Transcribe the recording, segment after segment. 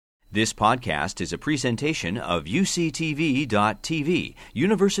This podcast is a presentation of UCTV.tv,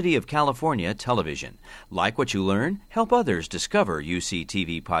 University of California Television. Like what you learn? Help others discover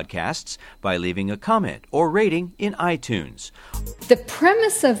UCTV podcasts by leaving a comment or rating in iTunes. The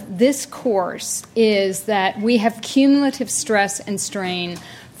premise of this course is that we have cumulative stress and strain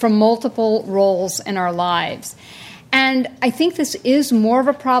from multiple roles in our lives. And I think this is more of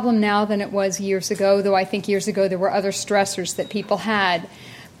a problem now than it was years ago, though I think years ago there were other stressors that people had.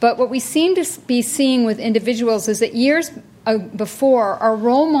 But what we seem to be seeing with individuals is that years before, our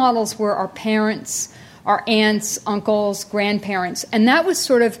role models were our parents, our aunts, uncles, grandparents. And that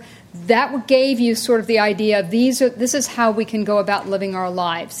gave you sort of the idea of this is how we can go about living our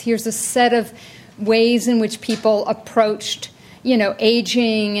lives. Here's a set of ways in which people approached,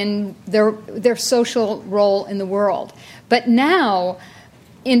 aging and their social role in the world. But now,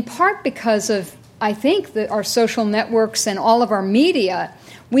 in part because of, I think, our social networks and all of our media,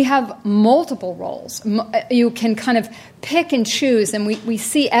 we have multiple roles. You can kind of pick and choose, and we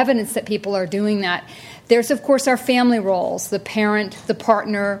see evidence that people are doing that. There's, of course, our family roles, the parent, the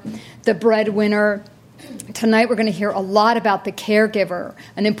partner, the breadwinner. Tonight we're going to hear a lot about the caregiver,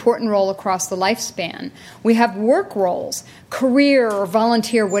 an important role across the lifespan. We have work roles, career or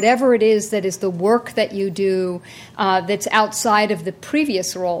volunteer, whatever it is that is the work that you do that's outside of the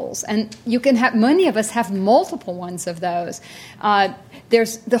previous roles. And you can have, many of us have multiple ones of those.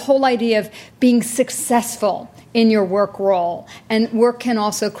 There's the whole idea of being successful in your work role. And work can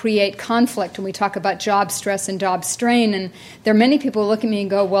also create conflict. When we talk about job stress and job strain, and there are many people who look at me and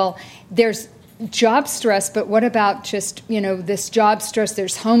go, well, there's job stress, but what about just, this job stress?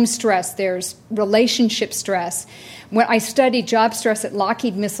 There's home stress, there's relationship stress. When I studied job stress at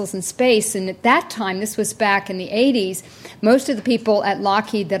Lockheed Missiles and Space, and at that time, this was back in the 80s, most of the people at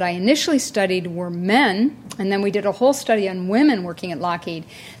Lockheed that I initially studied were men, and then we did a whole study on women working at Lockheed.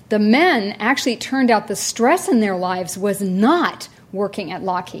 The men, actually, it turned out the stress in their lives was not working at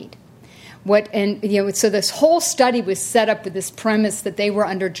Lockheed. So this whole study was set up with this premise that they were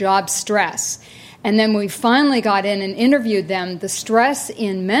under job stress. And then when we finally got in and interviewed them, the stress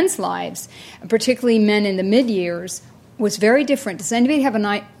in men's lives, particularly men in the mid-years, was very different. Does anybody have an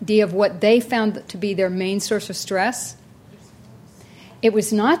idea of what they found to be their main source of stress? It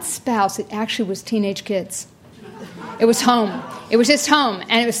was not spouse. It actually was teenage kids. It was home. It was just home.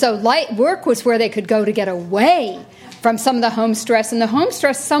 And it was so light. Work was where they could go to get away from some of the home stress. And the home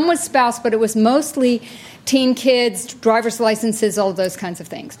stress, some was spouse, but it was mostly teen kids, driver's licenses, all those kinds of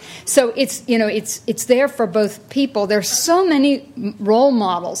things. So it's there for both people. There's so many role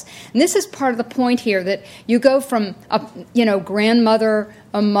models. And this is part of the point here, that you go from a grandmother,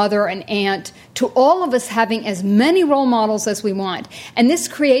 a mother, an aunt, to all of us having as many role models as we want. And this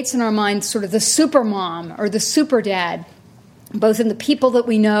creates in our minds sort of the super mom or the super dad, both in the people that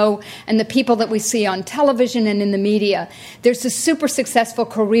we know and the people that we see on television and in the media. There's a super successful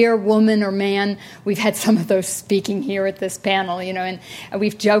career woman or man. We've had some of those speaking here at this panel, and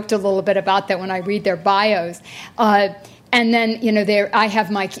we've joked a little bit about that when I read their bios. And then, I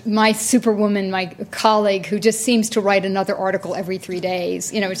have my superwoman, my colleague, who just seems to write another article every 3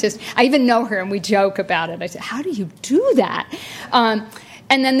 days. It's just, I even know her and we joke about it. I say, how do you do that?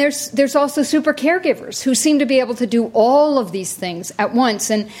 And then there's also super caregivers who seem to be able to do all of these things at once.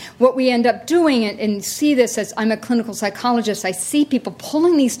 And what we end up doing, and see this as I'm a clinical psychologist, I see people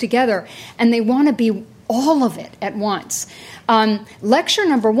pulling these together, and they want to be all of it at once. Lecture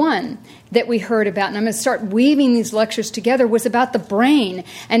number 1 that we heard about, and I'm going to start weaving these lectures together, was about the brain.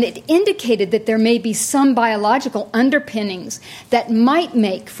 And it indicated that there may be some biological underpinnings that might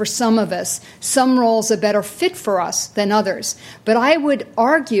make, for some of us, some roles a better fit for us than others. But I would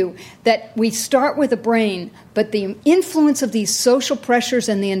argue that we start with the brain, but the influence of these social pressures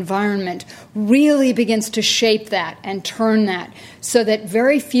and the environment really begins to shape that and turn that, so that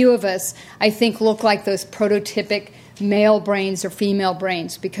very few of us, I think, look like those prototypic male brains or female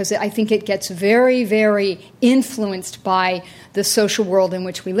brains, because I think it gets very, very influenced by the social world in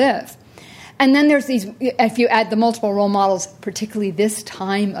which we live. And then there's these, if you add the multiple role models, particularly this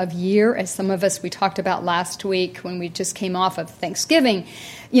time of year, as some of us we talked about last week when we just came off of Thanksgiving,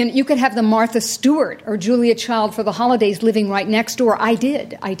 you could have the Martha Stewart or Julia Child for the holidays living right next door. I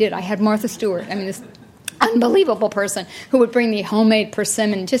did. I had Martha Stewart. I mean, this unbelievable person who would bring me homemade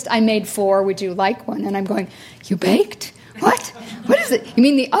persimmon. I made 4. Would you like one? And I'm going, you baked? What? What is it? You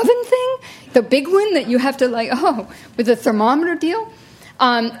mean the oven thing? The big one that you have to with the thermometer deal?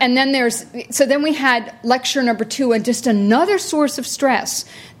 And then then we had lecture number 2, and just another source of stress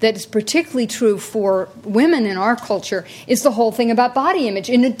that is particularly true for women in our culture is the whole thing about body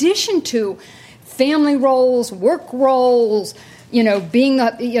image. In addition to family roles, work roles,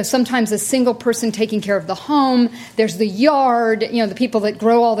 being sometimes a single person taking care of the home. There's the yard, the people that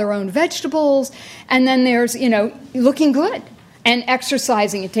grow all their own vegetables. And then there's, looking good and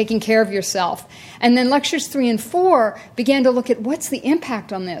exercising and taking care of yourself. And then lectures 3 and 4 began to look at what's the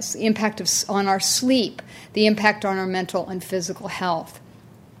impact on this, the impact on our sleep, the impact on our mental and physical health.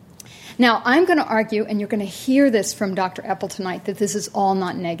 Now, I'm going to argue, and you're going to hear this from Dr. Epel tonight, that this is all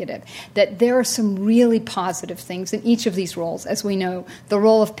not negative, that there are some really positive things in each of these roles. As we know, the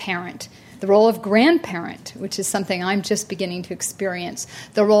role of parent, the role of grandparent, which is something I'm just beginning to experience,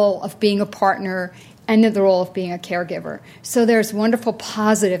 the role of being a partner, and the role of being a caregiver. So there's wonderful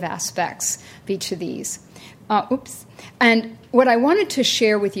positive aspects of each of these. And what I wanted to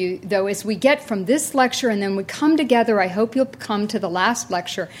share with you, though, is we get from this lecture and then we come together. I hope you'll come to the last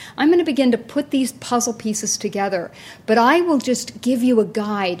lecture. I'm going to begin to put these puzzle pieces together. But I will just give you a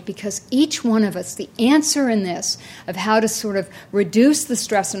guide, because each one of us, the answer in this of how to sort of reduce the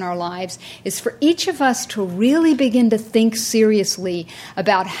stress in our lives is for each of us to really begin to think seriously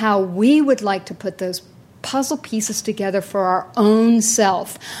about how we would like to put those puzzle pieces together for our own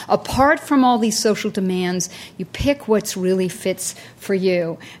self. Apart from all these social demands, you pick what's really fits for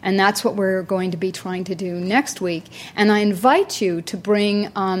you. And that's what we're going to be trying to do next week. And I invite you to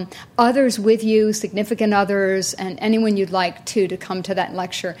bring others with you, significant others, and anyone you'd like to come to that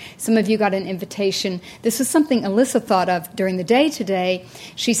lecture. Some of you got an invitation. This is something Alyssa thought of during the day today.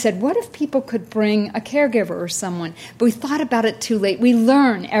 She said, what if people could bring a caregiver or someone? But we thought about it too late. We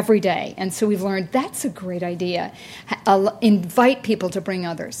learn every day. And so we've learned that's a great idea. Invite people to bring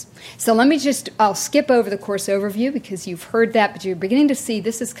others. So I'll skip over the course overview because you've heard that, but you're beginning to see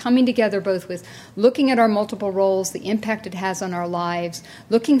this is coming together both with looking at our multiple roles, the impact it has on our lives,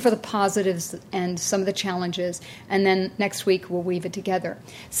 looking for the positives and some of the challenges, and then next week we'll weave it together.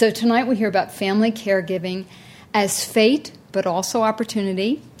 So tonight we'll hear about family caregiving as fate, but also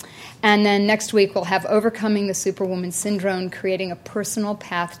opportunity. And then next week we'll have overcoming the superwoman syndrome, creating a personal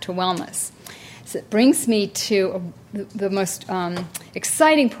path to wellness. So it brings me to the most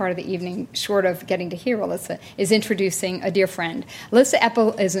exciting part of the evening, short of getting to hear Alyssa, is introducing a dear friend. Alyssa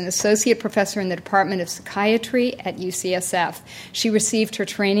Epel is an associate professor in the Department of Psychiatry at UCSF. She received her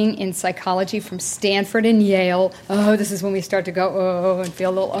training in psychology from Stanford and Yale. Oh, this is when we start to go, and feel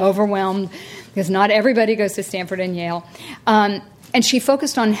a little overwhelmed, because not everybody goes to Stanford and Yale. And she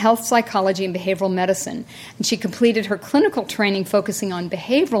focused on health psychology and behavioral medicine. And she completed her clinical training focusing on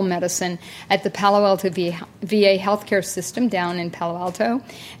behavioral medicine at the Palo Alto VA healthcare system down in Palo Alto.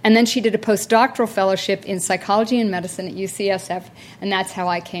 And then she did a postdoctoral fellowship in psychology and medicine at UCSF, and that's how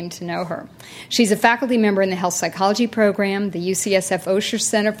I came to know her. She's a faculty member in the health psychology program, the UCSF Osher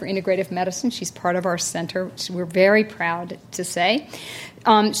Center for Integrative Medicine. She's part of our center, which we're very proud to say.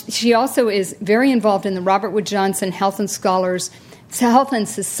 She also is very involved in the Robert Wood Johnson Health and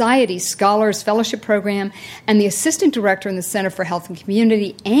Society Scholars Fellowship Program, and the Assistant Director in the Center for Health and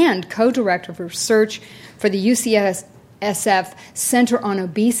Community and Co-Director of Research for the UCSF Center on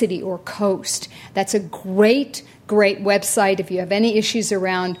Obesity, or COAST. That's a great website. If you have any issues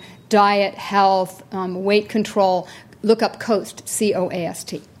around diet, health, weight control, look up COAST,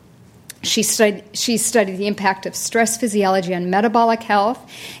 C-O-A-S-T. She studied the impact of stress physiology on metabolic health,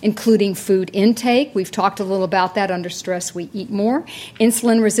 including food intake. We've talked a little about that. Under stress, we eat more.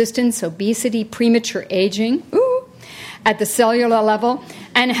 Insulin resistance, obesity, premature aging, at the cellular level,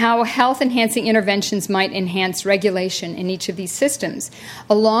 and how health-enhancing interventions might enhance regulation in each of these systems.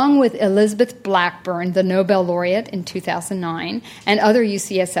 Along with Elizabeth Blackburn, the Nobel laureate in 2009, and other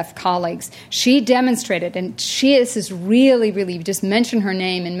UCSF colleagues, she demonstrated, and this is really, you just mention her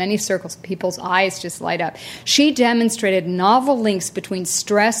name in many circles, people's eyes just light up. She demonstrated novel links between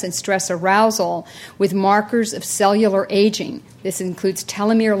stress and stress arousal with markers of cellular aging. This includes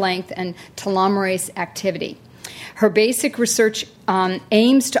telomere length and telomerase activity. Her basic research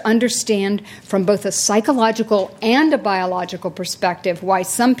aims to understand from both a psychological and a biological perspective why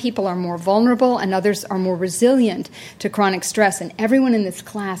some people are more vulnerable and others are more resilient to chronic stress. And everyone in this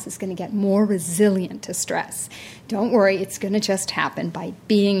class is going to get more resilient to stress. Don't worry, it's going to just happen by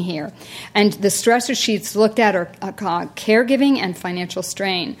being here. And the stressors she's looked at are caregiving and financial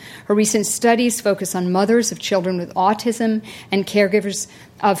strain. Her recent studies focus on mothers of children with autism and caregivers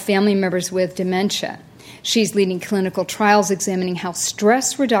of family members with dementia. She's leading clinical trials examining how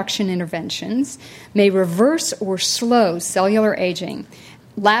stress reduction interventions may reverse or slow cellular aging.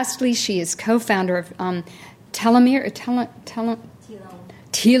 Lastly, she is co-founder of Telome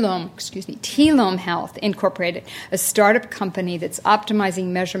Health Incorporated, a startup company that's optimizing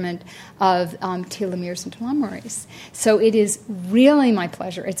measurement of telomeres and telomerase. So it is really my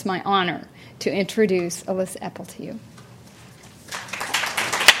pleasure, it's my honor to introduce Alyssa Epel to you.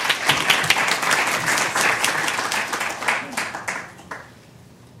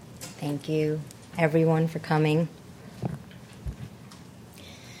 Thank you, everyone, for coming.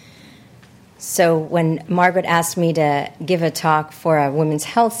 So when Margaret asked me to give a talk for a women's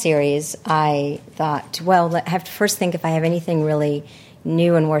health series, I thought, well, I have to first think if I have anything really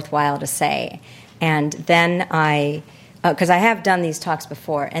new and worthwhile to say. And then because I have done these talks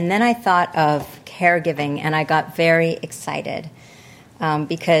before, and then I thought of caregiving, and I got very excited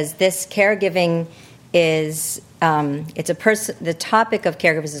because this caregiving is the topic of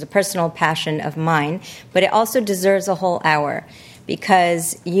caregivers is a personal passion of mine, but it also deserves a whole hour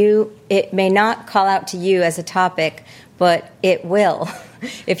because it may not call out to you as a topic, but it will.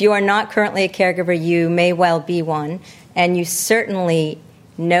 If you are not currently a caregiver, you may well be one, and you certainly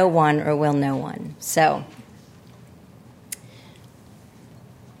know one or will know one. So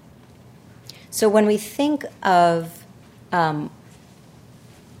when we think of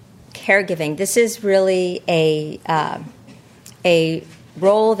caregiving, this is really a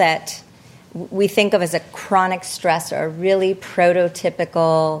role that we think of as a chronic stressor, a really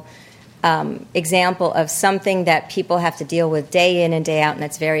prototypical example of something that people have to deal with day in and day out, and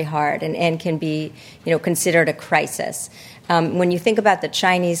that's very hard and can be considered a crisis. When you think about the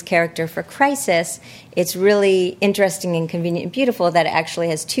Chinese character for crisis, it's really interesting and convenient and beautiful that it actually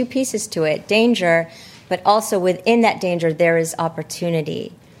has two pieces to it, danger, but also within that danger there is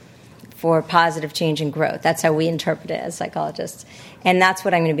opportunity for positive change and growth. That's how we interpret it as psychologists. And that's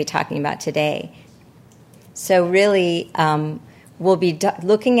what I'm going to be talking about today. So really, we'll be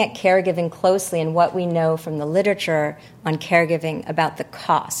looking at caregiving closely and what we know from the literature on caregiving about the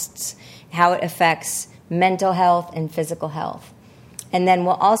costs, how it affects mental health and physical health. And then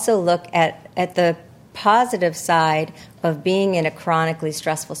we'll also look at the positive side of being in a chronically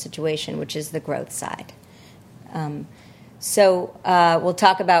stressful situation, which is the growth side. So we'll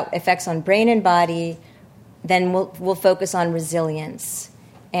talk about effects on brain and body. Then we'll focus on resilience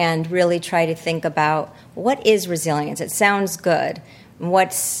and really try to think about what is resilience. It sounds good.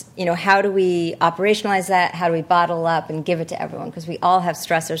 How do we operationalize that? How do we bottle up and give it to everyone? Because we all have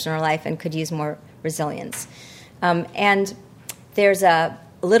stressors in our life and could use more resilience. And there's a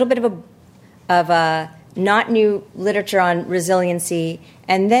little bit of a not new literature on resiliency,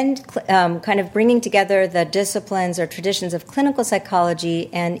 and then kind of bringing together the disciplines or traditions of clinical psychology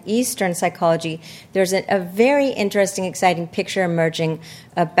and Eastern psychology. There's a very interesting, exciting picture emerging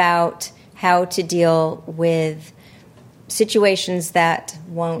about how to deal with situations that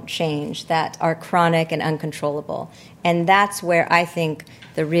won't change, that are chronic and uncontrollable. And that's where I think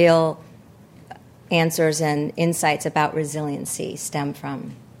the real answers and insights about resiliency stem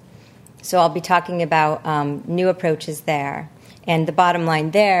from. So I'll be talking about new approaches there. And the bottom line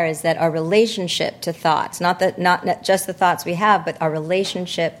there is that our relationship to thoughts, not just the thoughts we have, but our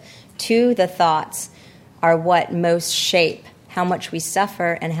relationship to the thoughts are what most shape how much we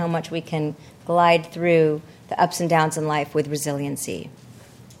suffer and how much we can glide through the ups and downs in life with resiliency.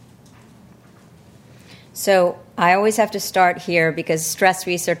 So I always have to start here because stress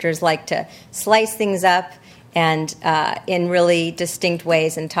researchers like to slice things up and in really distinct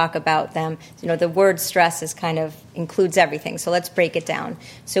ways and talk about them. The word stress includes everything, so let's break it down.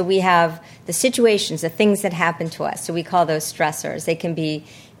 So we have the situations, the things that happen to us, so we call those stressors. They can be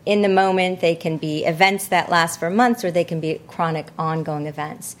in the moment, they can be events that last for months, or they can be chronic, ongoing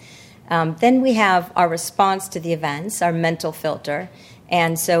events. Then we have our response to the events, our mental filter,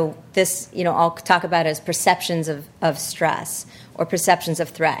 and so this, I'll talk about as perceptions of stress or perceptions of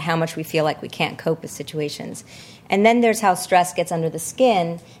threat, how much we feel like we can't cope with situations. And then there's how stress gets under the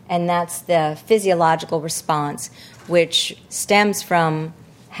skin, and that's the physiological response, which stems from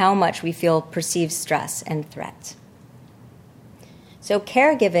how much we feel perceived stress and threat. So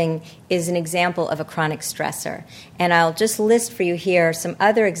caregiving is an example of a chronic stressor. And I'll just list for you here some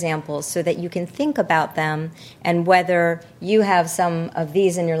other examples so that you can think about them and whether you have some of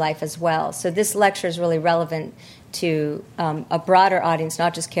these in your life as well. So this lecture is really relevant to a broader audience,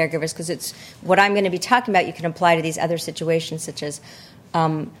 not just caregivers, because it's what I'm going to be talking about you can apply to these other situations such as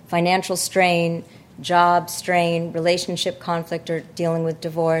financial strain, job strain, relationship conflict or dealing with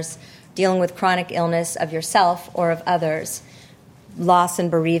divorce, dealing with chronic illness of yourself or of others, loss and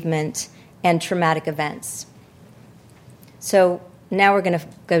bereavement, and traumatic events. So now we're going to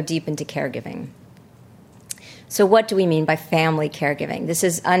go deep into caregiving. So what do we mean by family caregiving? This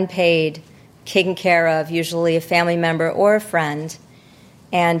is unpaid, taken care of, usually a family member or a friend,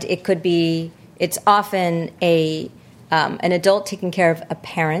 and it's often an adult taking care of a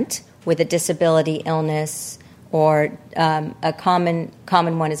parent with a disability, illness, or a common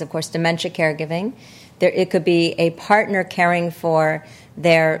one is, of course, dementia caregiving. It could be a partner caring for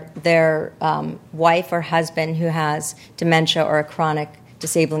their wife or husband who has dementia or a chronic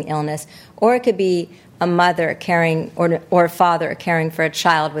disabling illness, or it could be a mother caring or a father caring for a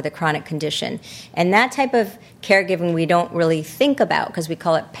child with a chronic condition. And that type of caregiving we don't really think about because we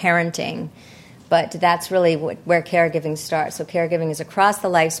call it parenting, but that's really where caregiving starts. So caregiving is across the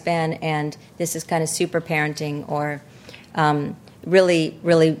lifespan, and this is kind of super parenting, or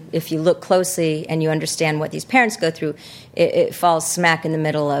really, if you look closely and you understand what these parents go through, it falls smack in the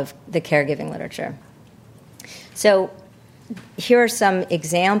middle of the caregiving literature. So here are some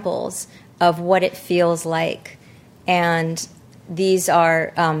examples of what it feels like. And these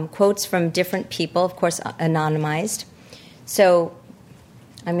are quotes from different people, of course, anonymized. So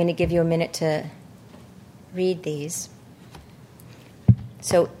I'm going to give you a minute to read these.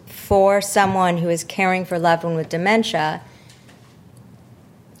 So for someone who is caring for a loved one with dementia,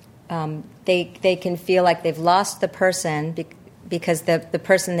 they can feel like they've lost the person because the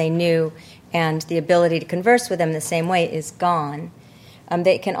person they knew and the ability to converse with them the same way is gone.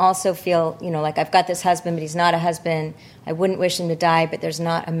 They can also feel, like I've got this husband, but he's not a husband. I wouldn't wish him to die, but there's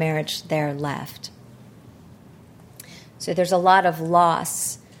not a marriage there left. So there's a lot of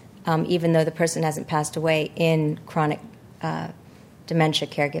loss, even though the person hasn't passed away, in chronic dementia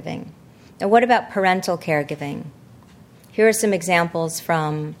caregiving. Now, what about parental caregiving? Here are some examples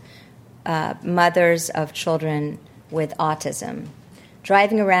from mothers of children with autism.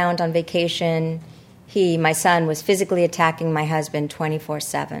 Driving around on vacation, my son, was physically attacking my husband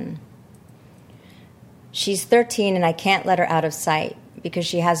 24/7. She's 13 and I can't let her out of sight because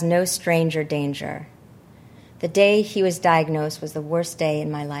she has no stranger danger. The day he was diagnosed was the worst day in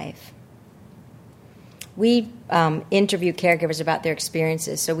my life. We interview caregivers about their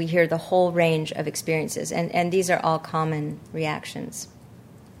experiences, so we hear the whole range of experiences, and these are all common reactions.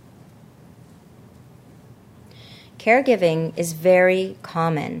 Caregiving is very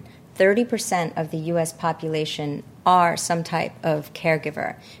common. 30% of the U.S. population are some type of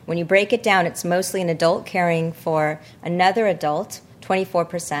caregiver. When you break it down, it's mostly an adult caring for another adult,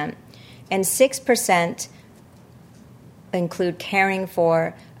 24%, and 6% include caring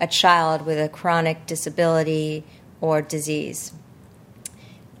for a child with a chronic disability or disease.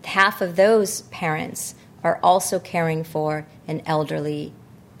 Half of those parents are also caring for an elderly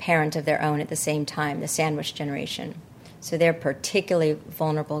parent of their own at the same time, the sandwich generation. So they're a particularly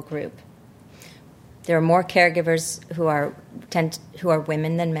vulnerable group. There are more caregivers who are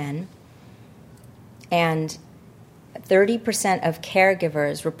women than men, and 30% of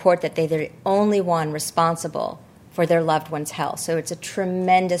caregivers report that they're the only one responsible for their loved one's health. So it's a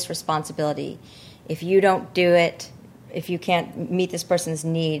tremendous responsibility. If you don't do it, if you can't meet this person's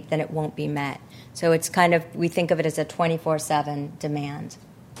need, then it won't be met. So it's we think of it as a 24/7 demand.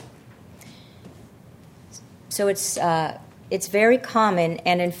 So it's very common,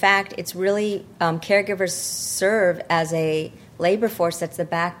 and in fact, it's really caregivers serve as a labor force that's the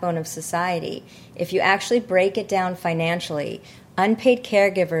backbone of society. If you actually break it down financially, unpaid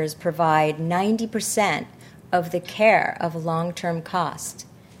caregivers provide 90% of the care of long-term cost,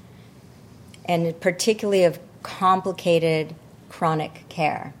 and particularly of complicated chronic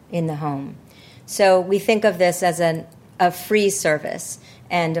care in the home. So we think of this as a free service.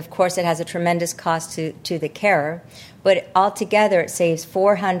 And, of course, it has a tremendous cost to the carer. But altogether, it saves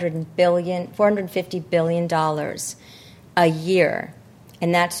 $450 billion a year.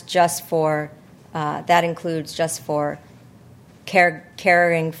 And that's just that includes just for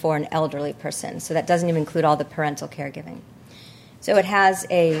caring for an elderly person. So that doesn't even include all the parental caregiving. So it has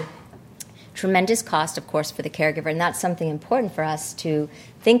a tremendous cost, of course, for the caregiver. And that's something important for us to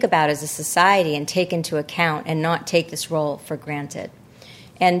think about as a society and take into account and not take this role for granted.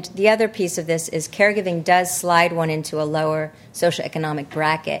 And the other piece of this is caregiving does slide one into a lower socioeconomic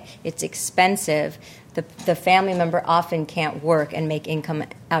bracket. It's expensive. The family member often can't work and make income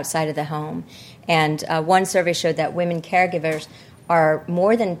outside of the home. And one survey showed that women caregivers are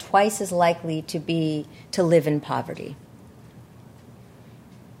more than twice as likely to live in poverty.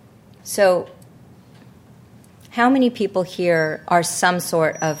 So how many people here are some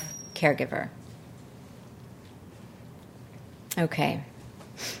sort of caregiver? Okay.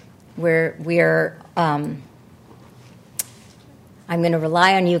 I'm going to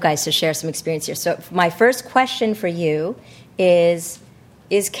rely on you guys to share some experience here. So my first question for you is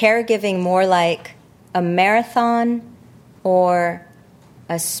caregiving more like a marathon or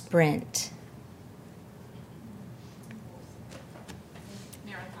a sprint?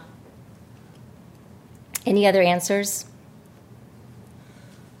 Marathon. Any other answers?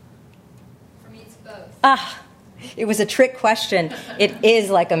 For me, it's both. It was a trick question. It is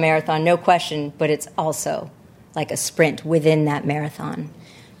like a marathon, no question, but it's also like a sprint within that marathon.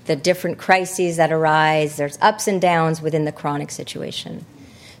 The different crises that arise, there's ups and downs within the chronic situation.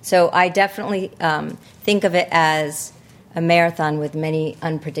 So I definitely think of it as a marathon with many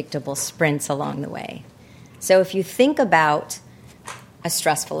unpredictable sprints along the way. So if you think about a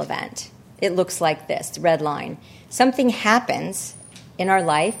stressful event, it looks like this, the red line. Something happens in our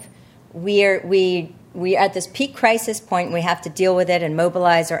life. We're at this peak crisis point. We have to deal with it and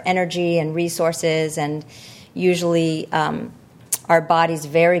mobilize our energy and resources, and usually our body's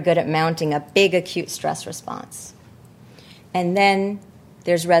very good at mounting a big acute stress response. And then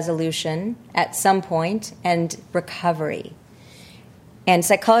there's resolution at some point and recovery. And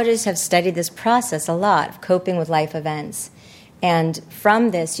psychologists have studied this process a lot of coping with life events. And from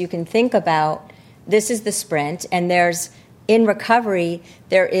this, you can think about, this is the sprint, and in recovery,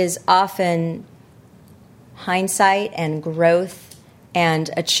 there is often hindsight and growth and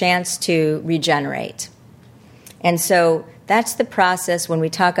a chance to regenerate. And so that's the process when we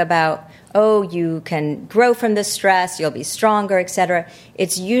talk about, you can grow from the stress, you'll be stronger, etc.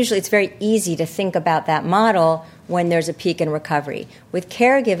 It's very easy to think about that model when there's a peak in recovery. With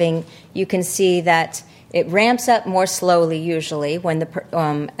caregiving, you can see that it ramps up more slowly usually when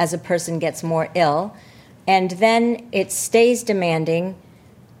as a person gets more ill, and then it stays demanding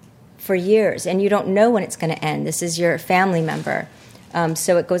for years, and you don't know when it's going to end. This is your family member.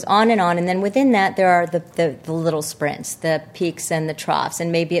 So it goes on, and then within that there are the little sprints, the peaks and the troughs,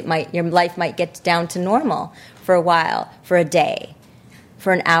 and maybe your life might get down to normal for a while, for a day,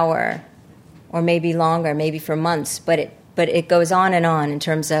 for an hour, or maybe longer, maybe for months. But it goes on in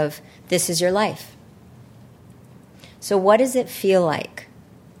terms of this is your life. So what does it feel like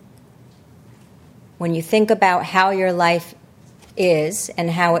when you think about how your life is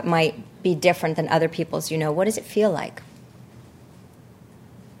and how it might be different than other people's? What does it feel like?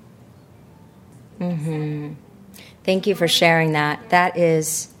 Mm-hmm. Thank you for sharing that. That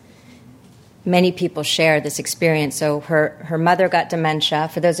is, many people share this experience. So her mother got dementia.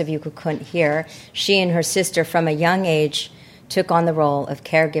 For those of you who couldn't hear, she and her sister from a young age took on the role of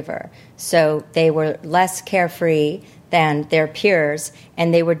caregiver. So they were less carefree than their peers,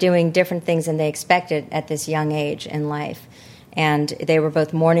 and they were doing different things than they expected at this young age in life. And they were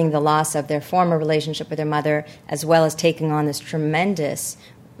both mourning the loss of their former relationship with their mother, as well as taking on this tremendous,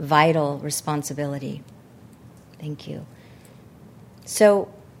 vital responsibility. Thank you. So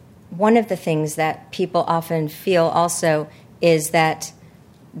one of the things that people often feel also is that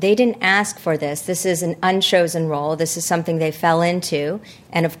they didn't ask for this. This is an unchosen role. This is something they fell into.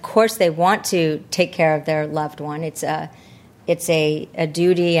 And of course they want to take care of their loved one. It's a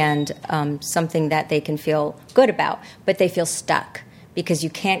duty and something that they can feel good about. But they feel stuck because you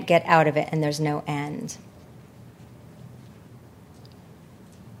can't get out of it and there's no end.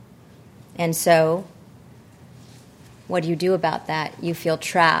 And so what do you do about that? You feel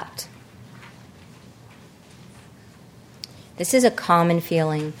trapped. This is a common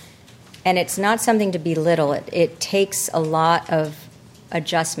feeling, and it's not something to belittle. It takes a lot of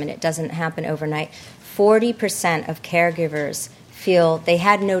adjustment. It doesn't happen overnight. 40% of caregivers feel they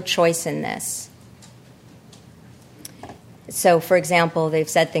had no choice in this. So, for example, they've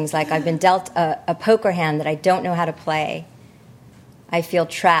said things like, I've been dealt a poker hand that I don't know how to play. I feel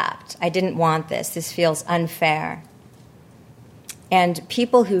trapped. I didn't want this. This feels unfair. And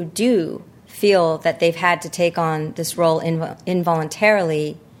people who do feel that they've had to take on this role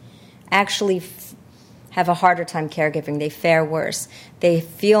involuntarily actually have a harder time caregiving. They fare worse. They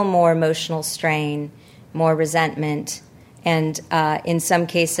feel more emotional strain, more resentment, and in some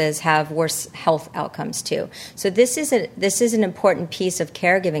cases have worse health outcomes too. So this is an important piece of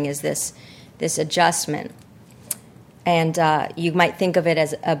caregiving, is this adjustment. And you might think of it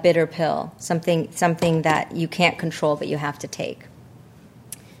as a bitter pill, something that you can't control but you have to take.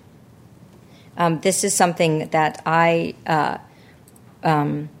 This is something that I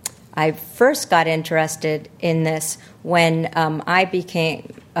first got interested in this when I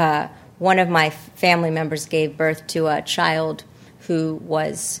became one of my family members gave birth to a child who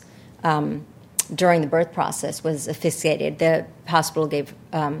was during the birth process was asphyxiated. The hospital gave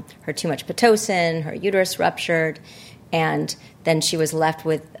her too much Pitocin, her uterus ruptured, and then she was left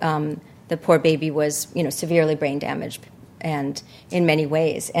with the poor baby was severely brain damaged. And in many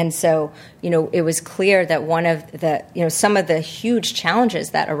ways. And so, it was clear that one of the, some of the huge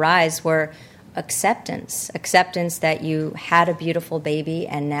challenges that arise were acceptance that you had a beautiful baby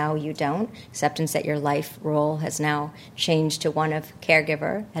and now you don't, acceptance that your life role has now changed to one of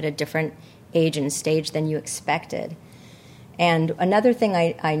caregiver at a different age and stage than you expected. And another thing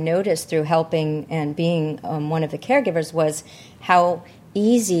I noticed through helping and being one of the caregivers was how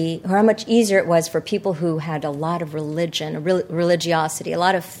easy, or how much easier it was for people who had a lot of religiosity, a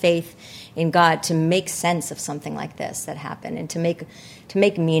lot of faith in God, to make sense of something like this that happened and to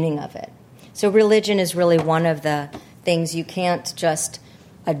make meaning of it. So religion is really one of the things. You can't just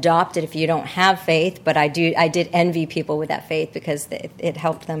adopt it if you don't have faith, but I did envy people with that faith because it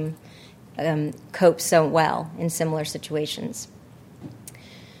helped them cope so well in similar situations.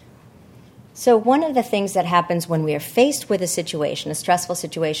 So one of the things that happens when we are faced with a situation, a stressful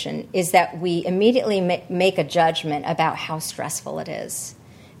situation, is that we immediately make a judgment about how stressful it is.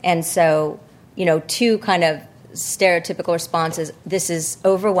 And so, two kind of stereotypical responses: this is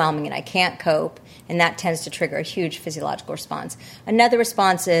overwhelming and I can't cope, and that tends to trigger a huge physiological response. Another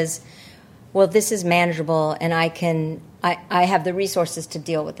response is, well, this is manageable and I have the resources to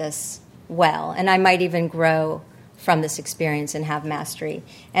deal with this well, and I might even grow from this experience and have mastery.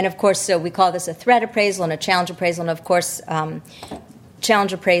 And of course, so we call this a threat appraisal and a challenge appraisal. And of course,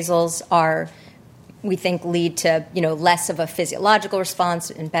 challenge appraisals we think, lead to less of a physiological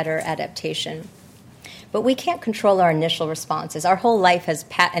response and better adaptation. But we can't control our initial responses. Our whole life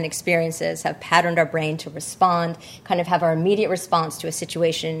and experiences have patterned our brain to respond, kind of have our immediate response to a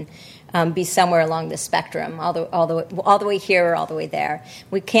situation be somewhere along the spectrum, all the way here or all the way there.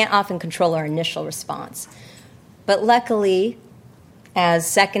 We can't often control our initial response. But luckily, as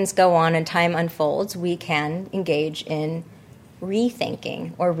seconds go on and time unfolds, we can engage in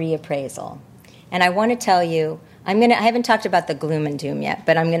rethinking or reappraisal. And I want to tell you, I haven't talked about the gloom and doom yet,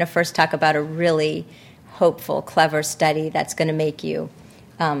 but I'm going to first talk about a really hopeful, clever study that's going to make you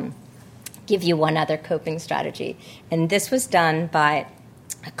give you one other coping strategy. And this was done by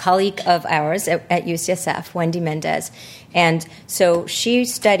a colleague of ours at UCSF, Wendy Mendez. And so she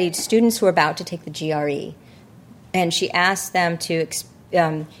studied students who were about to take the GRE. And she asked them to,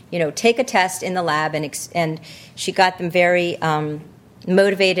 take a test in the lab, and she got them very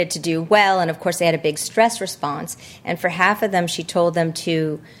motivated to do well. And of course, they had a big stress response. And for half of them, she told them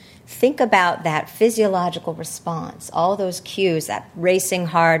to think about that physiological response, all those cues, that racing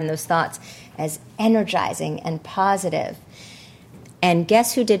heart and those thoughts, as energizing and positive. And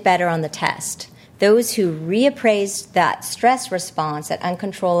guess who did better on the test? Those who reappraised that stress response, that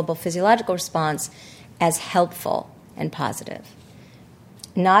uncontrollable physiological response, as helpful and positive.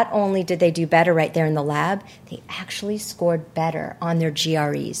 Not only did they do better right there in the lab, they actually scored better on their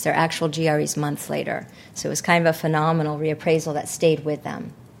GREs, their actual GREs months later. So it was kind of a phenomenal reappraisal that stayed with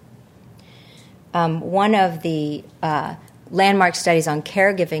them. One of the landmark studies on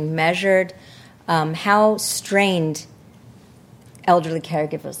caregiving measured how strained elderly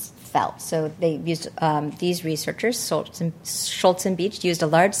caregivers felt. So they used these researchers, Schultz and Beach, used a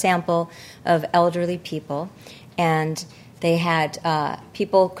large sample of elderly people, and they had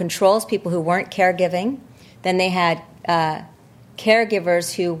controls, people who weren't caregiving. Then they had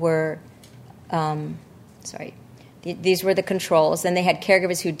caregivers who were, these were the controls. Then they had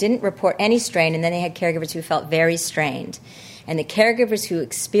caregivers who didn't report any strain, and then they had caregivers who felt very strained. And the caregivers who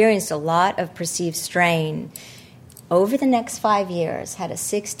experienced a lot of perceived strain over the next 5 years had a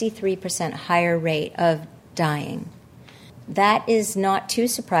 63% higher rate of dying. That is not too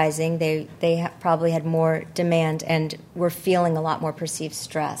surprising. They probably had more demand and were feeling a lot more perceived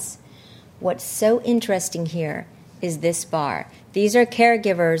stress. What's so interesting here is this bar. These are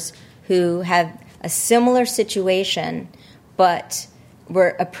caregivers who have a similar situation, but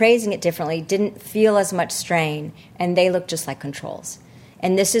were appraising it differently, didn't feel as much strain, and they look just like controls.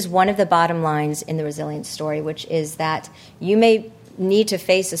 And this is one of the bottom lines in the resilience story, which is that you may need to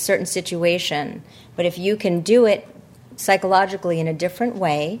face a certain situation, but if you can do it psychologically in a different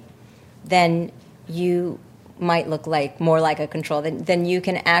way, then you might look more like a control. Then you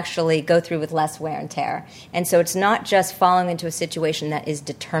can actually go through with less wear and tear. And so it's not just falling into a situation that is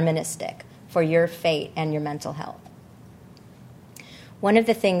deterministic for your fate and your mental health. One of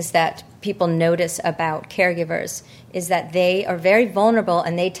the things that people notice about caregivers is that they are very vulnerable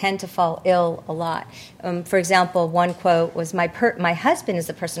and they tend to fall ill a lot. For example, one quote was, my husband is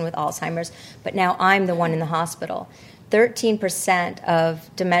the person with Alzheimer's, but now I'm the one in the hospital. 13%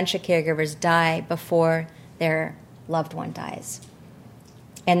 of dementia caregivers die before their loved one dies.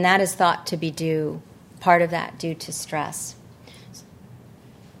 And that is thought to be part of that due to stress.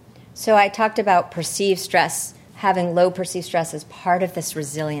 So I talked about perceived stress, having low perceived stress as part of this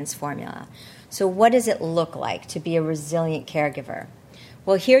resilience formula. So what does it look like to be a resilient caregiver?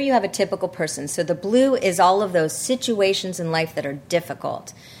 Well, here you have a typical person. So the blue is all of those situations in life that are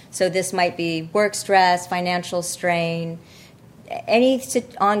difficult. So this might be work stress, financial strain, any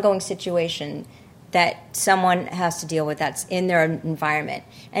ongoing situation that someone has to deal with that's in their environment.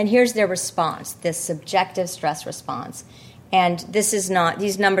 And here's their response, this subjective stress response. And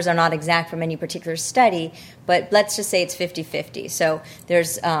these numbers are not exact from any particular study, but let's just say it's 50-50. So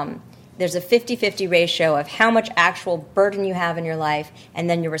there's a 50-50 ratio of how much actual burden you have in your life and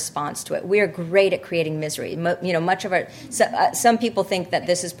then your response to it. We are great at creating misery. Much of some people think that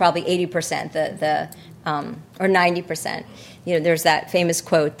this is probably 80%, or 90%. There's that famous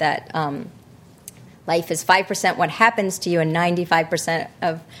quote that life is 5% what happens to you and 95%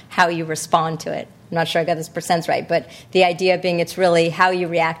 of how you respond to it. I'm not sure I got this percents right, but the idea being it's really how you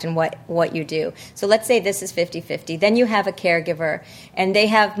react and what you do. So let's say this is 50-50. Then you have a caregiver, and they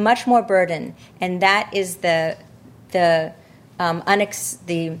have much more burden, and that is the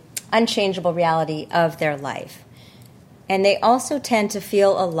unchangeable reality of their life. And they also tend to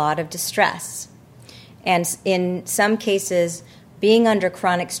feel a lot of distress. And in some cases, being under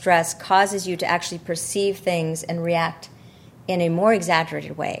chronic stress causes you to actually perceive things and react in a more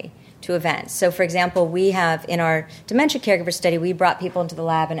exaggerated way to events. So, for example, we have in our dementia caregiver study, we brought people into the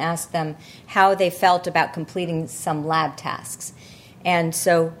lab and asked them how they felt about completing some lab tasks. And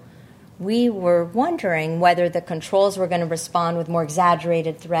so we were wondering whether the controls were going to respond with more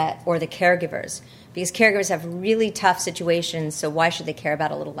exaggerated threat or the caregivers, because caregivers have really tough situations, so why should they care about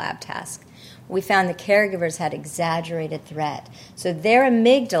a little lab task? We found the caregivers had exaggerated threat. So their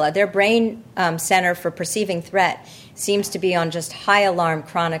amygdala, their brain center for perceiving threat, seems to be on just high alarm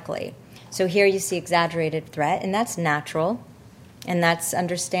chronically. So here you see exaggerated threat, and that's natural, and that's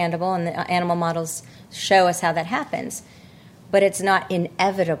understandable, and the animal models show us how that happens. But it's not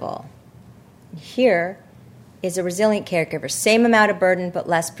inevitable. Here is a resilient caregiver, same amount of burden but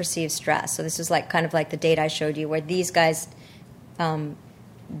less perceived stress. So this is kind of like the data I showed you, where these guys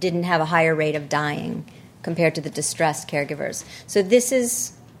didn't have a higher rate of dying compared to the distressed caregivers. So this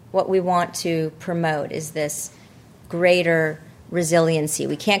is what we want to promote, is this greater resiliency.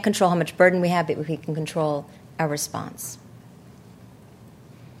 We can't control how much burden we have, but we can control our response.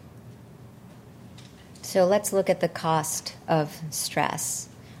 So let's look at the cost of stress.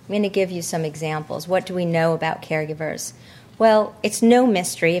 I'm going to give you some examples. What do we know about caregivers? Well, it's no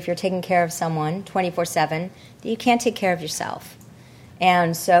mystery if you're taking care of someone 24/7 that you can't take care of yourself.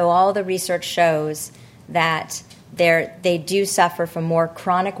 And so all the research shows that they do suffer from more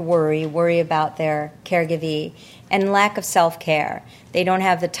chronic worry about their caregivee, and lack of self-care. They don't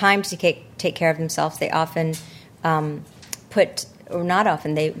have the time to take care of themselves. They often they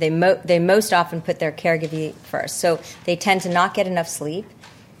most often put their caregivee first. So they tend to not get enough sleep.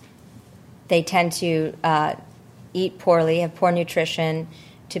 They tend to eat poorly, have poor nutrition,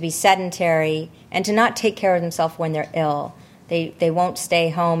 to be sedentary, and to not take care of themselves when they're ill. They won't stay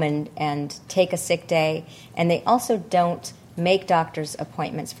home and take a sick day, and they also don't make doctor's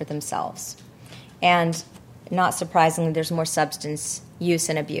appointments for themselves. And not surprisingly, there's more substance use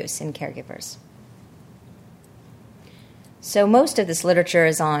and abuse in caregivers. So most of this literature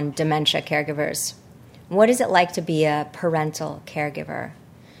is on dementia caregivers. What is it like to be a parental caregiver?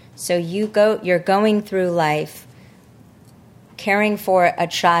 So you're going through life caring for a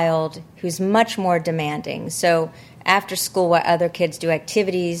child who's much more demanding. So after school, while other kids do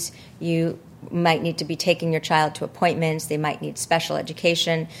activities, you might need to be taking your child to appointments. They might need special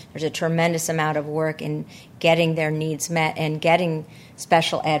education. There's a tremendous amount of work in getting their needs met and getting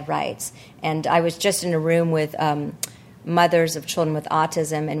special ed rights. And I was just in a room with mothers of children with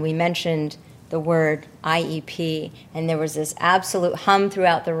autism, and we mentioned the word IEP, and there was this absolute hum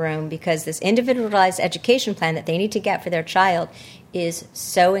throughout the room, because this individualized education plan that they need to get for their child is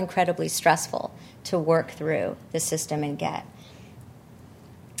so incredibly stressful to work through the system and get.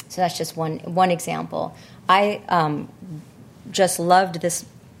 So that's just one example. I just loved this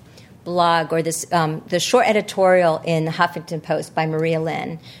blog, or this the short editorial in the Huffington Post by Maria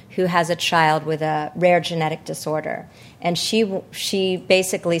Lynn, who has a child with a rare genetic disorder, and she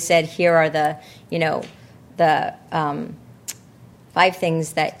basically said, here are the 5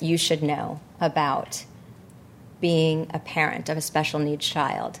 things that you should know about being a parent of a special needs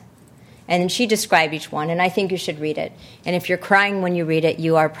child. And she described each one, and I think you should read it. And if you're crying when you read it,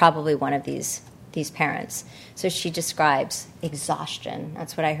 you are probably one of these parents. So she describes exhaustion.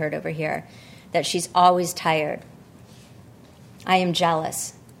 That's what I heard over here, that she's always tired. I am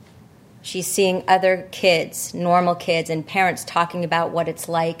jealous. She's seeing other kids, normal kids, and parents talking about what it's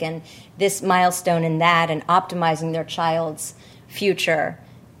like and this milestone and that, and optimizing their child's future.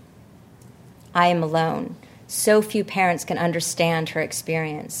 I am alone. So few parents can understand her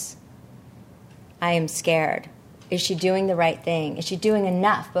experience. I am scared. Is she doing the right thing? Is she doing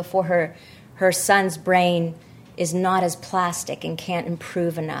enough before her son's brain is not as plastic and can't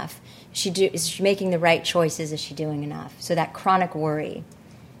improve enough? Is she making the right choices? Is she doing enough? So that chronic worry.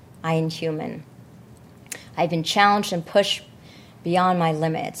 I am human. I've been challenged and pushed beyond my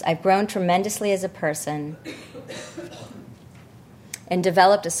limits. I've grown tremendously as a person and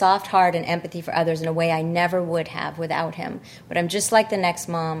developed a soft heart and empathy for others in a way I never would have without him. But I'm just like the next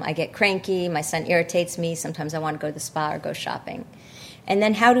mom. I get cranky, my son irritates me, sometimes I want to go to the spa or go shopping. And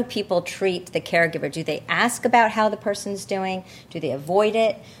then how do people treat the caregiver? Do they ask about how the person's doing? Do they avoid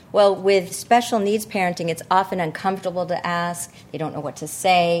it? Well, with special needs parenting, it's often uncomfortable to ask. They don't know what to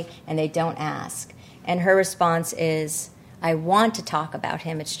say, and they don't ask. And her response is, I want to talk about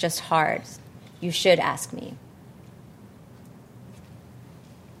him, it's just hard. You should ask me.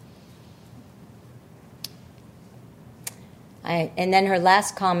 And then her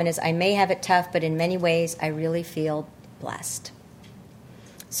last comment is, I may have it tough, but in many ways I really feel blessed.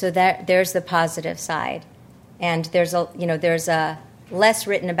 So there's the positive side. And there's a less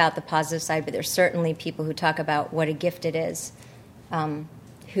written about the positive side, but there's certainly people who talk about what a gift it is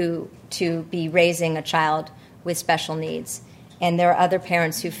to be raising a child with special needs. And there are other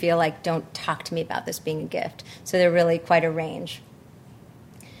parents who feel like, don't talk to me about this being a gift. So they're really quite a range.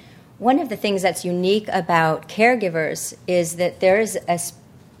 One of the things that's unique about caregivers is that there is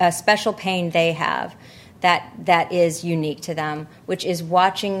a special pain they have that is unique to them, which is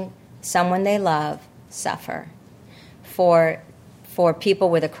watching someone they love suffer. For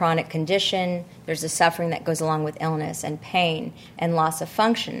people with a chronic condition, there's a suffering that goes along with illness and pain and loss of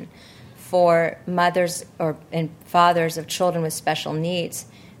function. For mothers and fathers of children with special needs,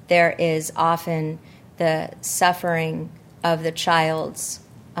 there is often the suffering of the child's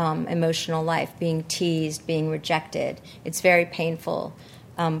emotional life, being teased, being rejected. It's very painful.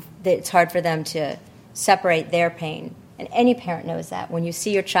 It's hard for them to separate their pain. And any parent knows that. When you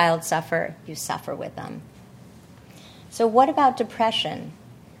see your child suffer, you suffer with them. So what about depression?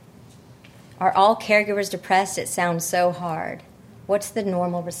 Are all caregivers depressed? It sounds so hard. What's the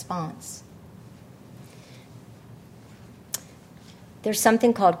normal response? There's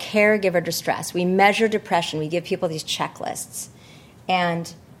something called caregiver distress. We measure depression. We give people these checklists.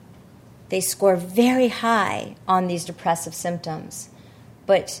 And they score very high on these depressive symptoms.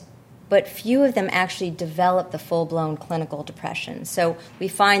 But few of them actually develop the full-blown clinical depression. So we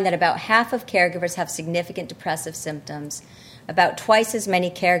find that about half of caregivers have significant depressive symptoms. About twice as many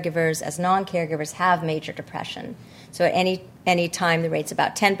caregivers as non-caregivers have major depression. So at any time, the rate's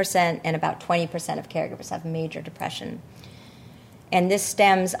about 10%, and about 20% of caregivers have major depression. And this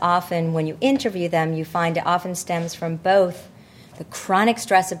stems often, when you interview them, you find it often stems from both the chronic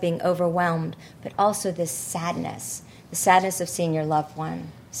stress of being overwhelmed, but also this sadness, the sadness of seeing your loved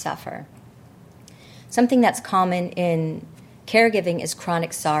one suffer. Something that's common in caregiving is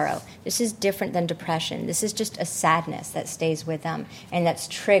chronic sorrow. This is different than depression. This is just a sadness that stays with them and that's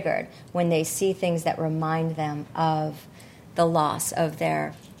triggered when they see things that remind them of the loss of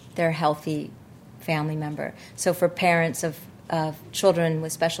their healthy family member. So for parents of children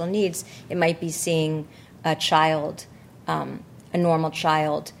with special needs, it might be seeing a child, a normal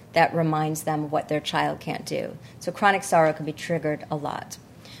child, that reminds them of what their child can't do. So chronic sorrow can be triggered a lot.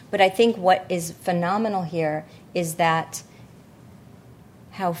 But I think what is phenomenal here is that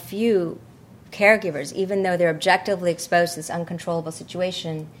how few caregivers, even though they're objectively exposed to this uncontrollable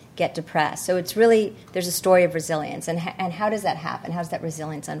situation, get depressed. So it's really, there's a story of resilience. And how does that happen? How does that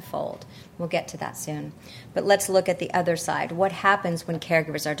resilience unfold? We'll get to that soon. But let's look at the other side. What happens when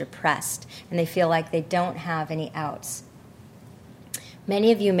caregivers are depressed and they feel like they don't have any outs?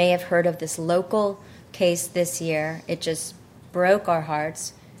 Many of you may have heard of this local case this year. It just broke our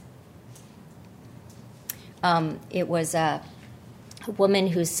hearts. It was a woman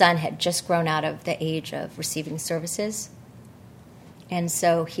whose son had just grown out of the age of receiving services. And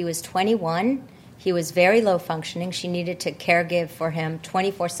so he was 21. He was very low functioning. She needed to caregive for him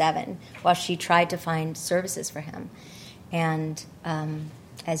 24/7 while she tried to find services for him. And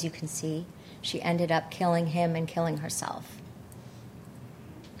as you can see, she ended up killing him and killing herself.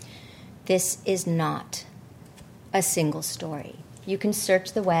 This is not a single story. You can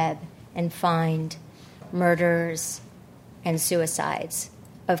search the web and find murders and suicides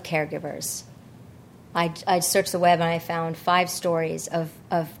of caregivers. I searched the web and I found 5 stories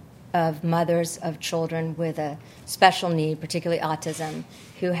of mothers of children with a special need, particularly autism,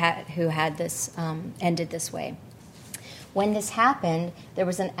 who had this ended this way. When this happened, there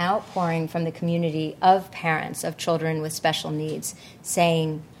was an outpouring from the community of parents of children with special needs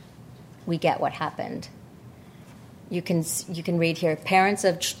saying, "We get what happened." You can read here, parents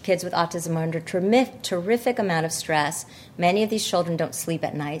of kids with autism are under terrific amount of stress. Many of these children don't sleep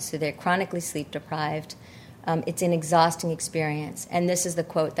at night, so they're chronically sleep deprived. It's an exhausting experience. And this is the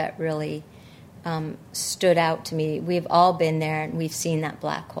quote that really stood out to me. We've all been there, and we've seen that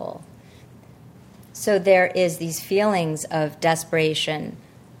black hole. So there is these feelings of desperation,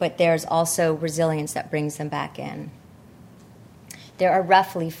 but there's also resilience that brings them back in. There are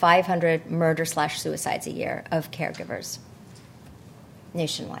roughly 500 murder/suicides a year of caregivers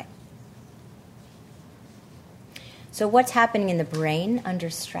nationwide. So what's happening in the brain under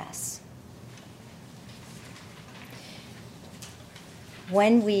stress?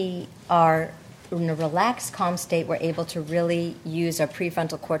 When we are in a relaxed, calm state, we're able to really use our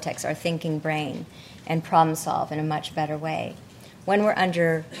prefrontal cortex, our thinking brain, and problem solve in a much better way. When we're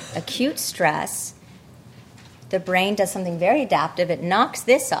under acute stress, the brain does something very adaptive. It knocks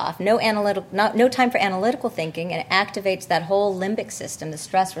this off, no time for analytical thinking, and it activates that whole limbic system, the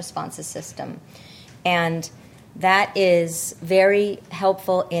stress responses system. And that is very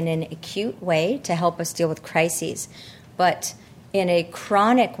helpful in an acute way to help us deal with crises. But in a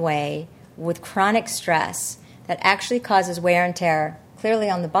chronic way, with chronic stress, that actually causes wear and tear, clearly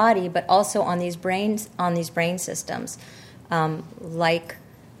on the body, but also on these brain systems, like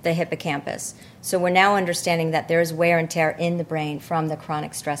the hippocampus. So we're now understanding that there's wear and tear in the brain from the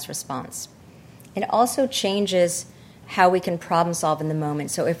chronic stress response. It also changes how we can problem solve in the moment.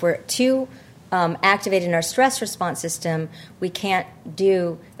 So if we're too activated in our stress response system, we can't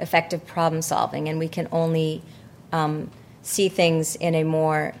do effective problem solving, and we can only see things in a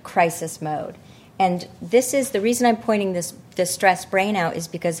more crisis mode. And this is the reason I'm pointing this stress brain out, is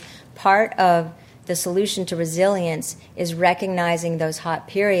because part of the solution to resilience is recognizing those hot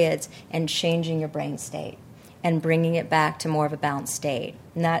periods and changing your brain state and bringing it back to more of a balanced state.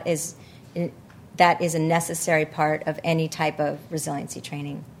 And that is a necessary part of any type of resiliency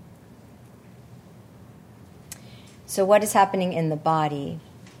training. So what is happening in the body?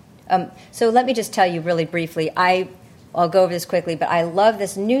 So let me just tell you really briefly. I'll go over this quickly, but I love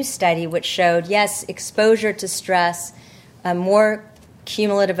this new study which showed, yes, exposure to stress, more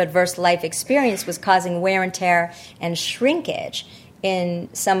cumulative adverse life experience was causing wear and tear and shrinkage in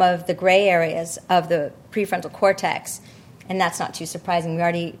some of the gray areas of the prefrontal cortex. And that's not too surprising.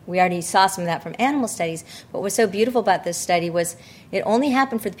 We already saw some of that from animal studies. But what was so beautiful about this study was it only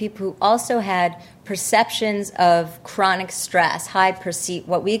happened for the people who also had perceptions of chronic stress,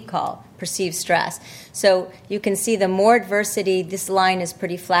 what we call perceived stress. So you can see the more adversity, this line is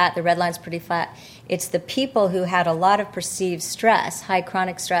pretty flat, the red line is pretty flat. It's the people who had a lot of perceived stress, high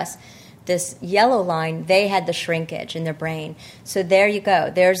chronic stress. This yellow line, they had the shrinkage in their brain. So there you go.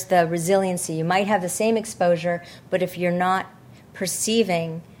 There's the resiliency. You might have the same exposure, but if you're not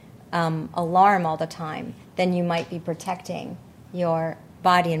perceiving alarm all the time, then you might be protecting your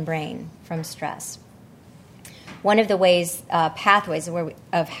body and brain from stress. One of the pathways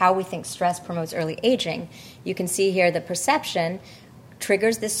of how we think stress promotes early aging, you can see here the perception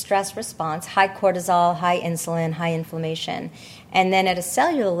triggers this stress response, high cortisol, high insulin, high inflammation. And then at a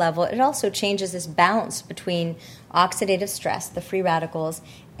cellular level, it also changes this balance between oxidative stress, the free radicals,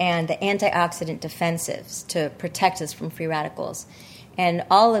 and the antioxidant defensives to protect us from free radicals. And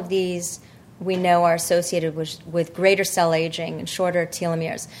all of these we know are associated with greater cell aging and shorter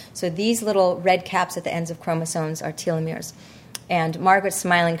telomeres. So these little red caps at the ends of chromosomes are telomeres. And Margaret's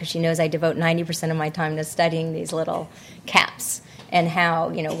smiling because she knows I devote 90% of my time to studying these little caps and how,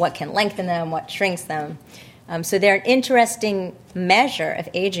 what can lengthen them, what shrinks them. So they're an interesting measure of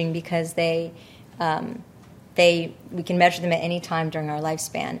aging because we can measure them at any time during our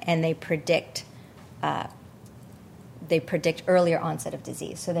lifespan, and they predict earlier onset of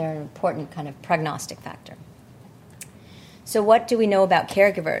disease. So they're an important kind of prognostic factor. So what do we know about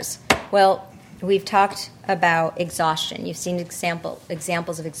caregivers? Well, we've talked about exhaustion. You've seen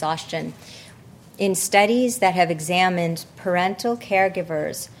examples of exhaustion. In studies that have examined parental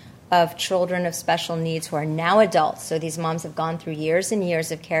caregivers of children of special needs who are now adults, so these moms have gone through years and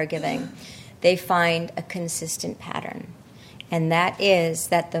years of caregiving, they find a consistent pattern. And that is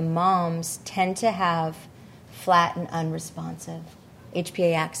that the moms tend to have flat and unresponsive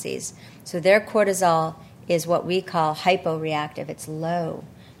HPA axes. So their cortisol is what we call hyporeactive. It's low,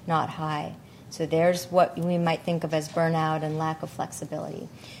 not high. So there's what we might think of as burnout and lack of flexibility.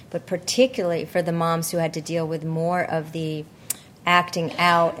 But particularly for the moms who had to deal with more of the acting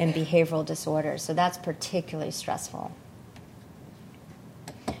out and behavioral disorders. So that's particularly stressful.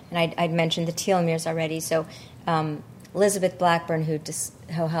 And I'd mentioned the telomeres already. So Elizabeth Blackburn, who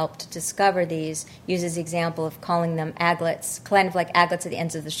helped discover these, uses the example of calling them aglets, kind of like aglets at the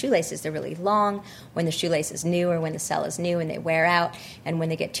ends of the shoelaces. They're really long when the shoelace is new or when the cell is new and they wear out. And when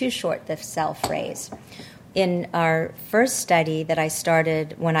they get too short, the cell frays. In our first study that I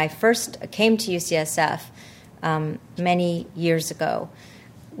started when I first came to UCSF many years ago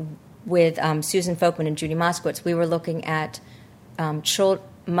with Susan Folkman and Judy Moskowitz, we were looking at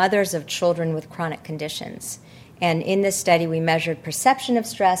mothers of children with chronic conditions. And in this study, we measured perception of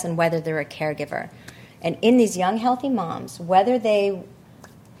stress and whether they're a caregiver. And in these young, healthy moms,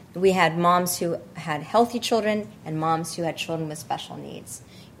 we had moms who had healthy children and moms who had children with special needs,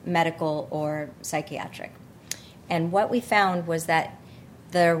 medical or psychiatric. And what we found was that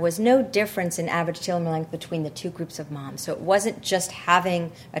there was no difference in average telomere length between the two groups of moms. So it wasn't just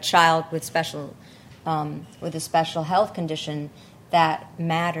having a child with a special health condition that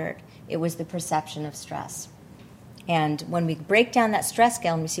mattered. It was the perception of stress. And when we break down that stress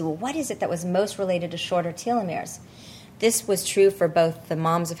scale and we see, well, what is it that was most related to shorter telomeres? This was true for both the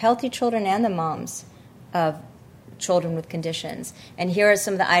moms of healthy children and the moms of children with conditions. And here are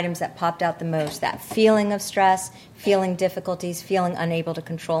some of the items that popped out the most: that feeling of stress, feeling difficulties, feeling unable to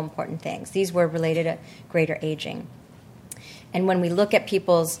control important things. These were related to greater aging. And when we look at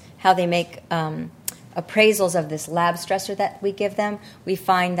how they make appraisals of this lab stressor that we give them, we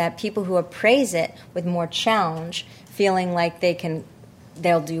find that people who appraise it with more challenge, feeling like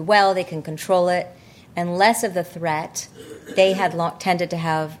they'll do well, they can control it, and less of the threat, they had tended to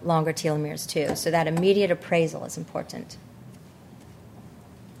have longer telomeres too. So that immediate appraisal is important.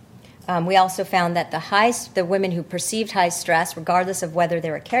 We also found that the women who perceived high stress, regardless of whether they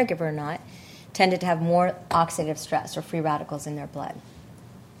were a caregiver or not, tended to have more oxidative stress or free radicals in their blood.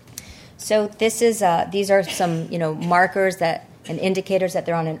 So these are some markers and indicators that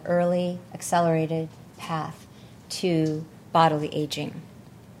they're on an early, accelerated path to bodily aging.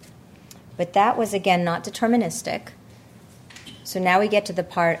 But that was, again, not deterministic. So now we get to the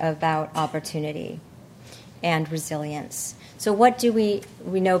part about opportunity and resilience. So what do we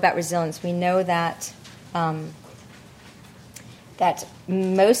know about resilience? We know that that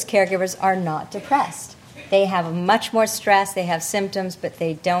most caregivers are not depressed. They have much more stress, they have symptoms, but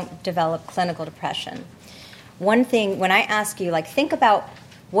they don't develop clinical depression. One thing, when I ask you, think about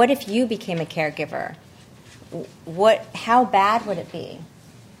what if you became a caregiver? How bad would it be?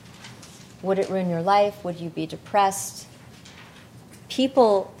 Would it ruin your life? Would you be depressed?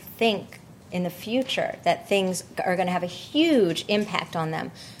 People think in the future that things are going to have a huge impact on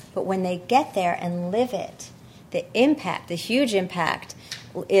them. But when they get there and live it, the huge impact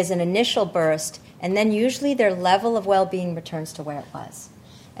is an initial burst, and then usually their level of well-being returns to where it was.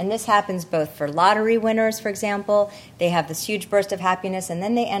 And this happens both for lottery winners, for example. They have this huge burst of happiness, and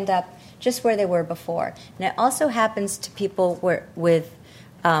then they end up just where they were before. And it also happens to people where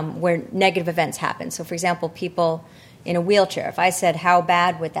negative events happen. So, for example, people in a wheelchair. If I said, how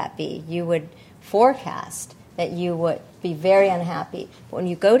bad would that be? You would forecast that you would be very unhappy. But when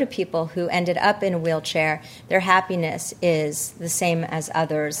you go to people who ended up in a wheelchair, their happiness is the same as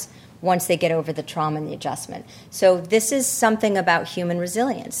others once they get over the trauma and the adjustment. So this is something about human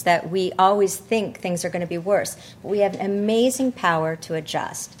resilience, that we always think things are going to be worse. But we have an amazing power to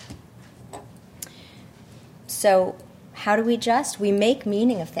adjust. So how do we adjust? We make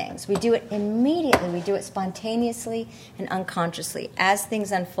meaning of things. We do it immediately. We do it spontaneously and unconsciously. As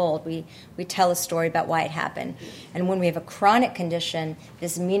things unfold, we tell a story about why it happened. And when we have a chronic condition,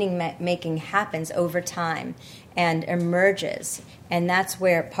 this meaning-making happens over time and emerges. And that's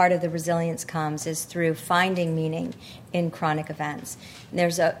where part of the resilience comes, is through finding meaning in chronic events. And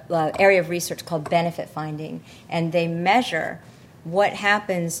there's an area of research called benefit finding, and they measure what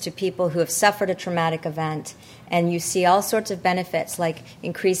happens to people who have suffered a traumatic event, and you see all sorts of benefits like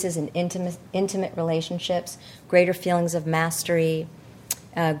increases in intimate relationships, greater feelings of mastery,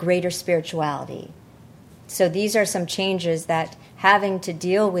 greater spirituality. So these are some changes that having to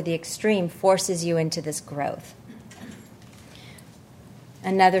deal with the extreme forces you into this growth.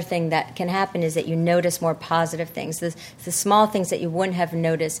 Another thing that can happen is that you notice more positive things, the small things that you wouldn't have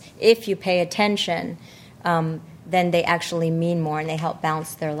noticed if you pay attention. Then they actually mean more and they help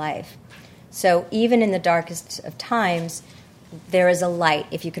balance their life. So even in the darkest of times, there is a light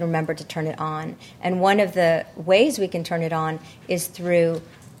if you can remember to turn it on. And one of the ways we can turn it on is through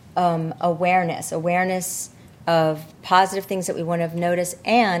awareness of positive things that we wouldn't have noticed.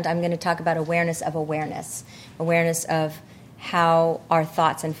 And I'm going to talk about awareness of how our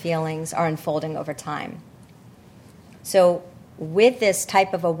thoughts and feelings are unfolding over time. So with this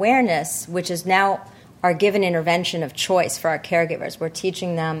type of awareness, which is now our given intervention of choice for our caregivers, we're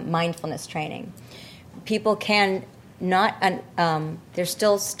teaching them mindfulness training. People can not, they're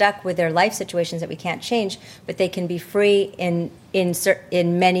still stuck with their life situations that we can't change, but they can be free in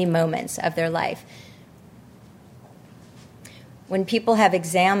many moments of their life. When people have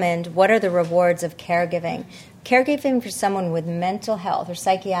examined what are the rewards of caregiving for someone with mental health or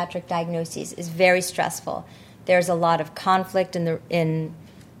psychiatric diagnoses is very stressful. There's a lot of conflict in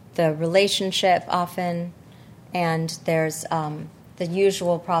the relationship often, and there's the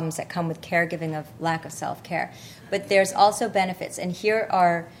usual problems that come with caregiving of lack of self-care. But there's also benefits, and here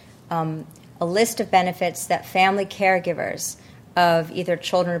are a list of benefits that family caregivers of either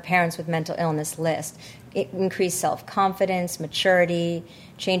children or parents with mental illness list. Increased self-confidence, maturity,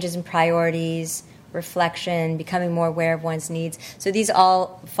 changes in priorities, reflection, becoming more aware of one's needs. So these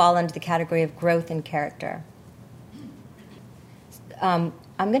all fall under the category of growth in character.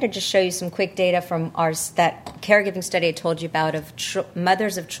 I'm going to just show you some quick data from that caregiving study I told you about of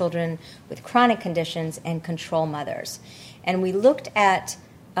mothers of children with chronic conditions and control mothers. And we looked at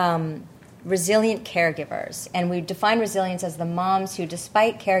resilient caregivers, and we defined resilience as the moms who,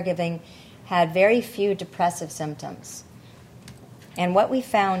 despite caregiving, had very few depressive symptoms. And what we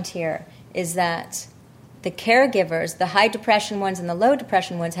found here is that the caregivers, the high depression ones and the low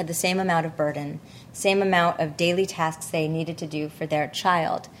depression ones, had the same amount of burden, same amount of daily tasks they needed to do for their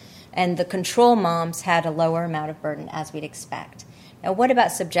child. And the control moms had a lower amount of burden, as we'd expect. Now, what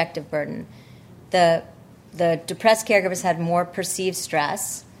about subjective burden? The depressed caregivers had more perceived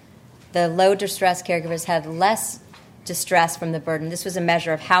stress. The low distress caregivers had less distress from the burden. This was a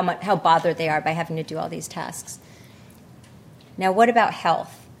measure of how bothered they are by having to do all these tasks. Now, what about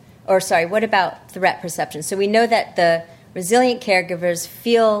what about threat perception? So we know that the resilient caregivers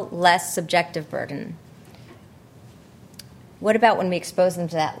feel less subjective burden. What about when we expose them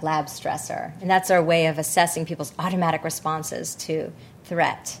to that lab stressor? And that's our way of assessing people's automatic responses to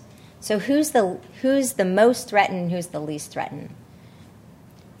threat. So who's the most threatened and who's the least threatened?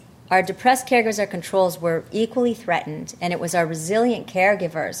 Our depressed caregivers, our controls, were equally threatened, and it was our resilient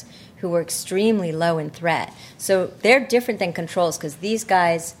caregivers who were extremely low in threat. So they're different than controls because these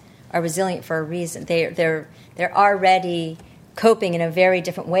guys are resilient for a reason. They're already coping in a very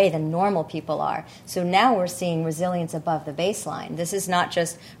different way than normal people are. So now we're seeing resilience above the baseline. This is not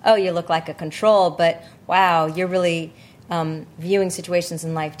just, oh, you look like a control, but wow, you're really viewing situations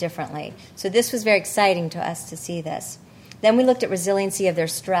in life differently. So this was very exciting to us to see this. Then we looked at resiliency of their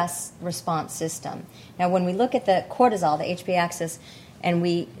stress response system. Now, when we look at the cortisol, the HPA axis, and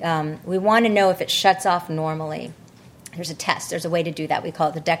we want to know if it shuts off normally, there's a test. There's a way to do that. We call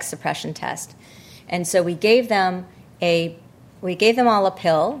it the DEX suppression test. And so we gave them all a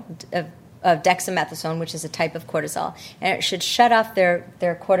pill of dexamethasone, which is a type of cortisol, and it should shut off their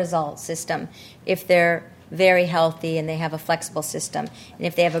cortisol system if they're very healthy and they have a flexible system. And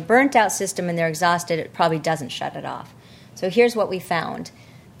if they have a burnt-out system and they're exhausted, it probably doesn't shut it off. So here's what we found.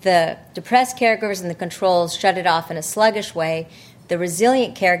 The depressed caregivers and the controls shut it off in a sluggish way. The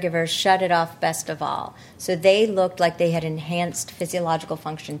resilient caregivers shut it off best of all. So they looked like they had enhanced physiological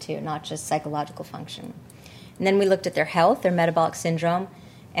function too, not just psychological function. And then we looked at their health, their metabolic syndrome,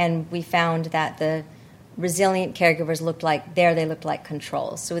 and we found that the resilient caregivers looked like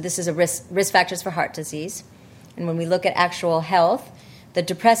controls. So this is a risk factors for heart disease. And when we look at actual health, the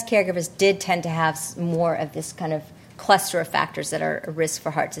depressed caregivers did tend to have more of this kind of cluster of factors that are a risk for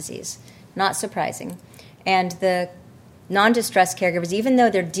heart disease. Not surprising. And the non-distressed caregivers, even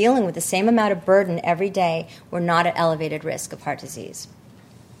though they're dealing with the same amount of burden every day, were not at elevated risk of heart disease.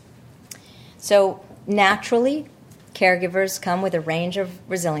 So naturally, caregivers come with a range of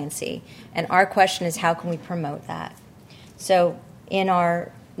resiliency, and our question is, how can we promote that? So in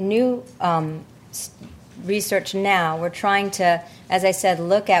our new research now, we're trying to, as I said,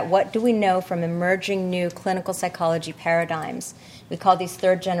 look at what do we know from emerging new clinical psychology paradigms. We call these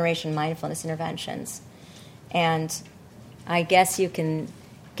third-generation mindfulness interventions. And I guess you can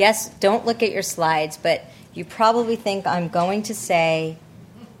don't look at your slides, but you probably think I'm going to say,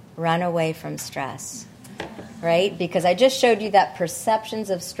 run away from stress, right? Because I just showed you that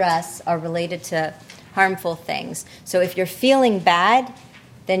perceptions of stress are related to harmful things. So if you're feeling bad,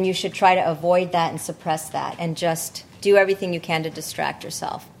 then you should try to avoid that and suppress that and just do everything you can to distract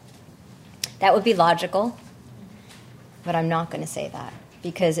yourself. That would be logical, but I'm not going to say that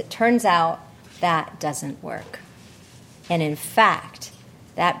because it turns out that doesn't work. And in fact,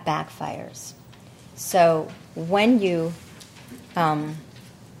 that backfires. So when you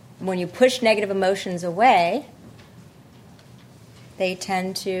push negative emotions away, they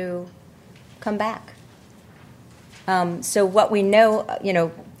tend to come back. So what we know,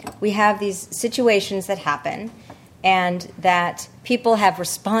 we have these situations that happen and that people have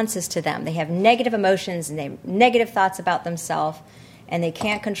responses to them. They have negative emotions and they have negative thoughts about themselves, and they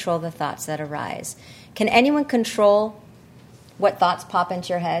can't control the thoughts that arise. Can anyone control what thoughts pop into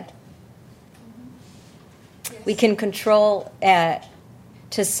your head? Yes. We can control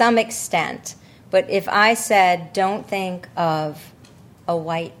to some extent, but if I said, don't think of a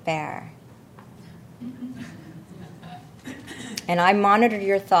white bear, and I monitored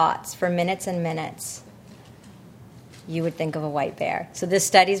your thoughts for minutes and minutes, you would think of a white bear. So this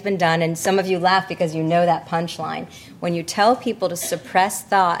study's been done, and some of you laugh because you know that punchline. When you tell people to suppress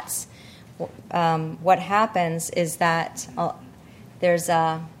thoughts, what happens is that there's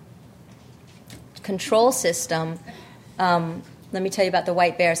a control system. Let me tell you about the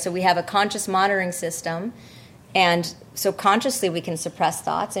white bear. So we have a conscious monitoring system, and so consciously we can suppress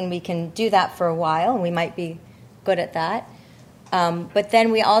thoughts, and we can do that for a while, and we might be good at that. But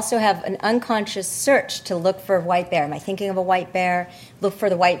then we also have an unconscious search to look for a white bear. Am I thinking of a white bear? Look for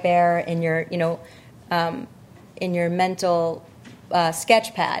the white bear in your, in your mental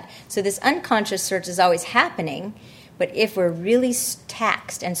sketch pad. So this unconscious search is always happening. But if we're really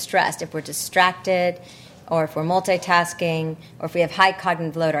taxed and stressed, if we're distracted, or if we're multitasking, or if we have high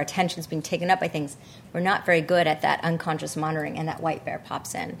cognitive load, our attention's being taken up by things, we're not very good at that unconscious monitoring, and that white bear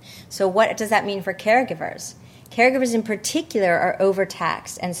pops in. So what does that mean for caregivers? Caregivers in particular are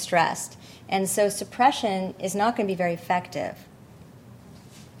overtaxed and stressed, and so suppression is not going to be very effective.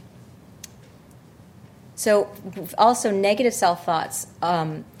 So also negative self-thoughts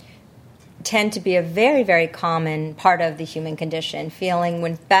tend to be a very, very common part of the human condition. Feeling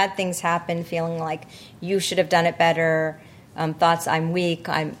when bad things happen, feeling like you should have done it better, thoughts I'm weak,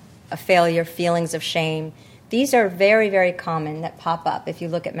 I'm a failure, feelings of shame. These are very, very common that pop up if you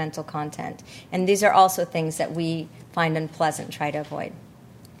look at mental content. And these are also things that we find unpleasant and try to avoid.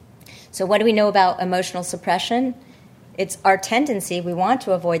 So what do we know about emotional suppression? It's our tendency, we want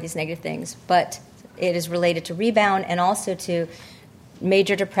to avoid these negative things, but it is related to rebound and also to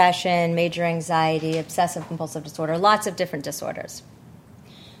major depression, major anxiety, obsessive-compulsive disorder, lots of different disorders.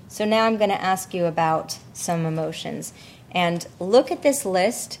 So now I'm going to ask you about some emotions. And look at this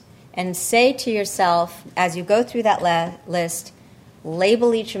list and say to yourself, as you go through that list,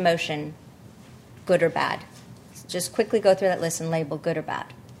 label each emotion, good or bad. Just quickly go through that list and label good or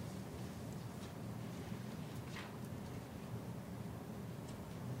bad.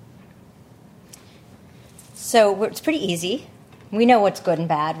 So it's pretty easy. We know what's good and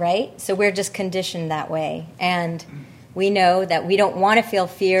bad, right? So we're just conditioned that way. And we know that we don't want to feel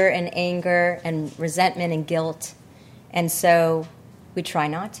fear and anger and resentment and guilt. And so we try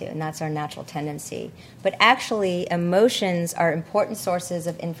not to, and that's our natural tendency. But actually, emotions are important sources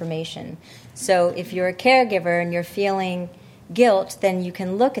of information. So if you're a caregiver and you're feeling guilt, then you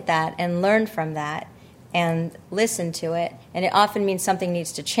can look at that and learn from that and listen to it. And it often means something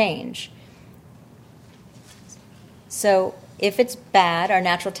needs to change. So if it's bad, our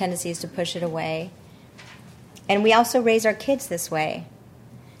natural tendency is to push it away. And we also raise our kids this way.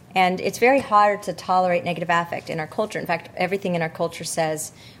 And it's very hard to tolerate negative affect in our culture. In fact, everything in our culture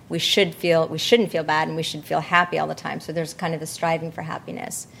says we shouldn't feel bad and we should feel happy all the time. So there's kind of the striving for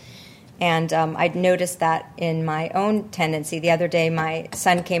happiness. And I'd noticed that in my own tendency. The other day, my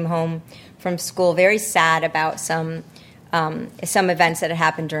son came home from school very sad about some events that had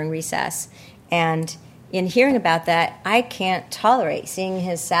happened during recess. And in hearing about that, I can't tolerate seeing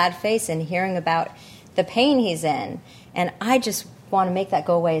his sad face and hearing about the pain he's in. And I just want to make that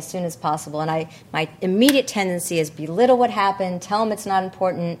go away as soon as possible. And my immediate tendency is belittle what happened, tell him it's not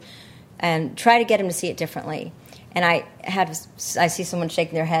important, and try to get him to see it differently. And I see someone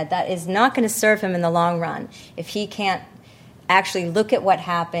shaking their head. That is not going to serve him in the long run if he can't actually look at what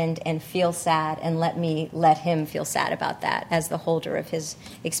happened and feel sad and let him feel sad about that as the holder of his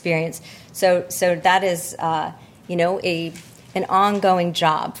experience. So that is an ongoing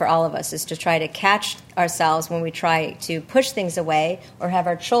job for all of us, is to try to catch ourselves when we try to push things away or have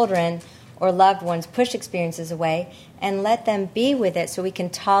our children or loved ones push experiences away, and let them be with it so we can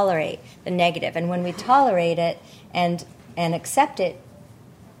tolerate the negative. And when we tolerate it and accept it,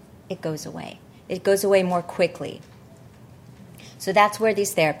 it goes away. It goes away more quickly. So that's where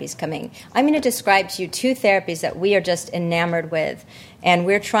these therapies come in. I'm going to describe to you 2 therapies that we are just enamored with. And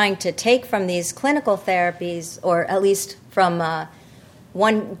we're trying to take from these clinical therapies, or at least from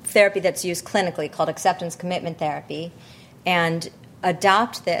one therapy that's used clinically called acceptance commitment therapy, and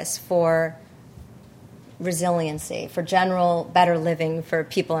adopt this for resiliency, for general better living for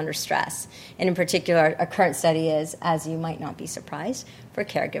people under stress. And in particular, a current study is, as you might not be surprised, for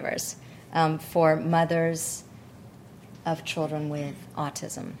caregivers, for mothers of children with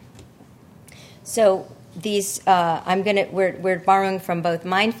autism. So these, we're borrowing from both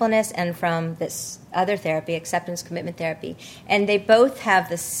mindfulness and from this other therapy, acceptance commitment therapy, and they both have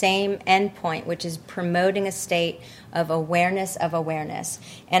the same endpoint, which is promoting a state of awareness of awareness.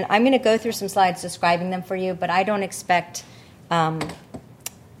 And I'm going to go through some slides describing them for you, but I don't expect to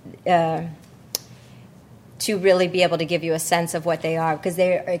really be able to give you a sense of what they are, because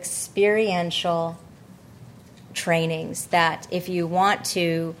they are experiential trainings that if you want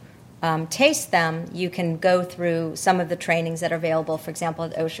to taste them, you can go through some of the trainings that are available, for example,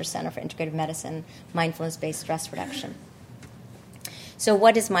 at the Osher Center for Integrative Medicine, mindfulness-based stress reduction. So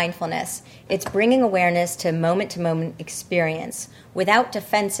what is mindfulness? It's bringing awareness to moment-to-moment experience without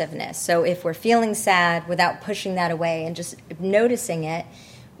defensiveness. So if we're feeling sad, without pushing that away and just noticing it,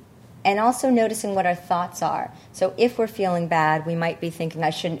 and also noticing what our thoughts are. So if we're feeling bad, we might be thinking,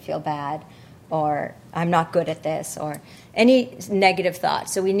 I shouldn't feel bad, or I'm not good at this, or any negative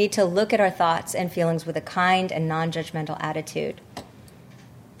thoughts. So we need to look at our thoughts and feelings with a kind and non-judgmental attitude.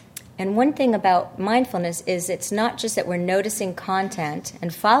 And one thing about mindfulness is it's not just that we're noticing content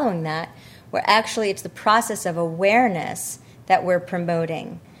and following that, it's the process of awareness that we're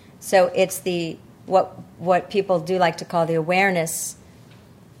promoting. So it's the what people do like to call the awareness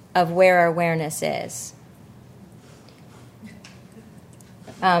of where our awareness is.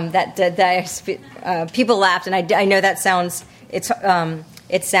 People laughed, and I know that sounds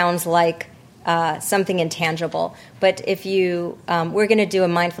it sounds like something intangible. But if you, we're going to do a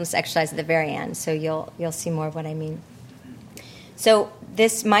mindfulness exercise at the very end, so you'll see more of what I mean. So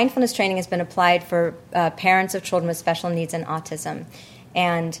this mindfulness training has been applied for parents of children with special needs and autism,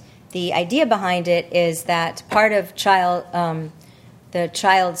 and the idea behind it is that part of the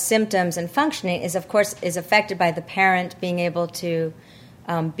child's symptoms and functioning is affected by the parent being able to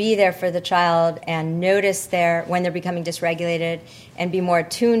be there for the child and notice when they're becoming dysregulated and be more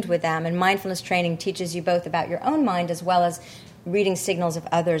attuned with them. And mindfulness training teaches you both about your own mind as well as reading signals of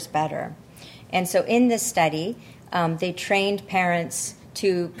others better. And so in this study, they trained parents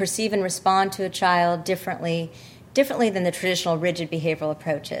to perceive and respond to a child differently than the traditional rigid behavioral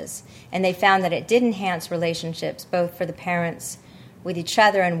approaches. And they found that it did enhance relationships both for the parents with each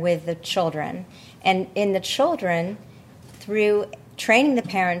other and with the children. And in the children, through training the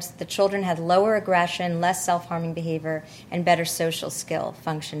parents, the children had lower aggression, less self-harming behavior, and better social skill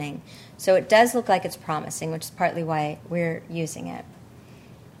functioning. So it does look like it's promising, which is partly why we're using it.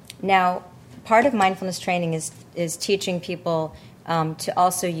 Now, part of mindfulness training is teaching people to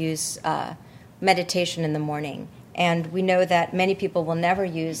also use meditation in the morning. And we know that many people will never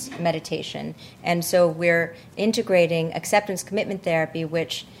use meditation. And so we're integrating acceptance commitment therapy,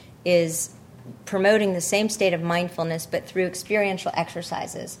 which is promoting the same state of mindfulness, but through experiential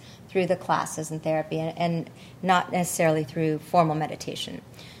exercises, through the classes and therapy, and not necessarily through formal meditation.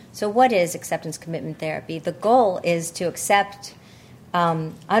 So what is acceptance commitment therapy? The goal is to accept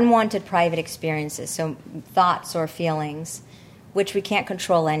unwanted private experiences, so thoughts or feelings, which we can't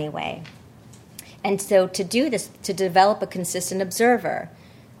control anyway. And so to do this, to develop a consistent observer,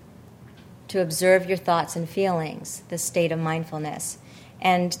 to observe your thoughts and feelings, the state of mindfulness.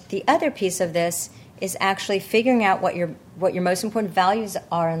 And the other piece of this is actually figuring out what your most important values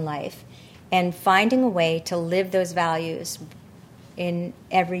are in life and finding a way to live those values in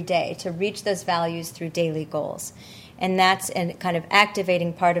every day, to reach those values through daily goals. And that's a kind of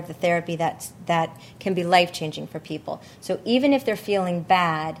activating part of the therapy that can be life-changing for people. So even if they're feeling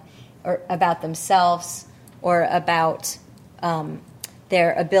bad or about themselves or about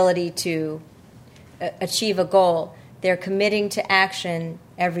their ability to achieve a goal, they're committing to action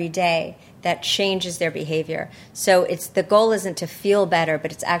every day that changes their behavior. So the goal isn't to feel better,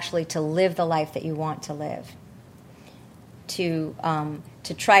 but it's actually to live the life that you want to live. To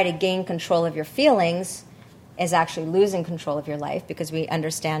try to gain control of your feelings is actually losing control of your life, because we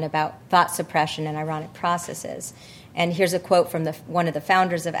understand about thought suppression and ironic processes. And here's a quote from one of the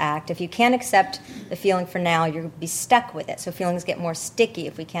founders of ACT. If you can't accept the feeling for now, you'll be stuck with it. So feelings get more sticky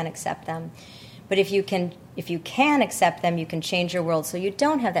if we can't accept them. But if you can accept them, you can change your world so you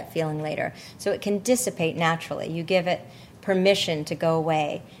don't have that feeling later. So it can dissipate naturally. You give it permission to go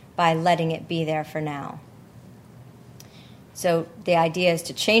away by letting it be there for now. So the idea is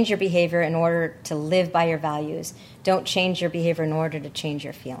to change your behavior in order to live by your values. Don't change your behavior in order to change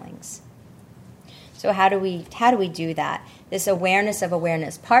your feelings. So how do we do that? This awareness of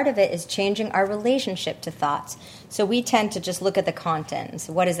awareness. Part of it is changing our relationship to thoughts. So we tend to just look at the content and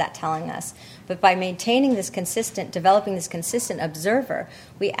say, what is that telling us? But by developing this consistent observer,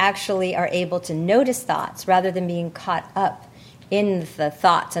 we actually are able to notice thoughts rather than being caught up in the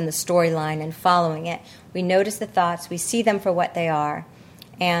thoughts and the storyline and following it. We notice the thoughts, we see them for what they are,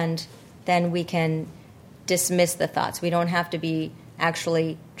 and then we can dismiss the thoughts. We don't have to be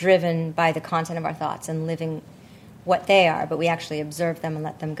actually driven by the content of our thoughts and living what they are, but we actually observe them and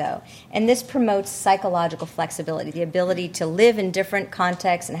let them go. And this promotes psychological flexibility, the ability to live in different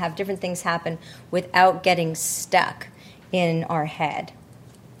contexts and have different things happen without getting stuck in our head.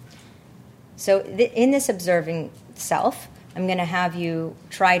 So in this observing self, I'm going to have you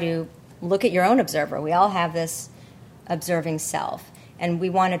try to look at your own observer. We all have this observing self. And we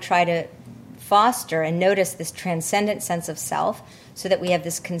want to try to foster and notice this transcendent sense of self so that we have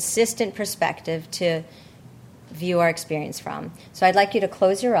this consistent perspective to view our experience from. So I'd like you to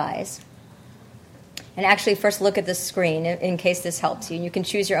close your eyes and actually first look at the screen in case this helps you. And you can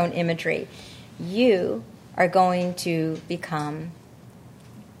choose your own imagery. You are going to become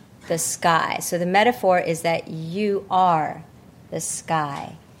the sky. So the metaphor is that you are the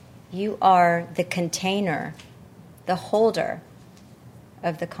sky. You are the container, the holder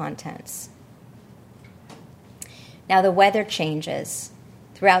of the contents. Now the weather changes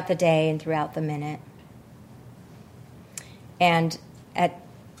throughout the day and throughout the minute. And at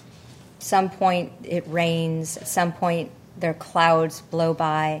some point it rains, at some point there are clouds blow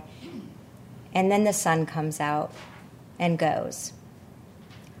by, and then the sun comes out and goes.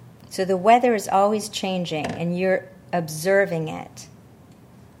 So the weather is always changing, and you're observing it.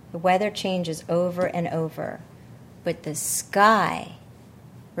 The weather changes over and over, but the sky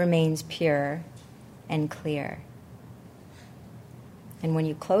remains pure and clear. And when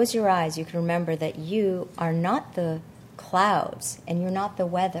you close your eyes, you can remember that you are not the clouds, and you're not the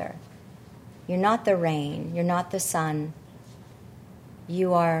weather. You're not the rain. You're not the sun.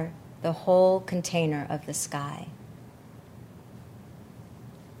 You are the whole container of the sky.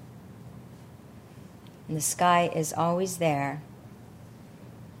 And the sky is always there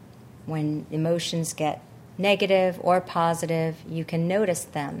when emotions get negative or positive. You can notice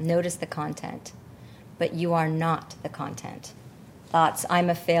them, notice the content, but you are not the content. Thoughts, I'm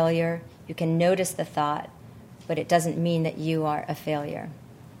a failure, you can notice the thought, but it doesn't mean that you are a failure.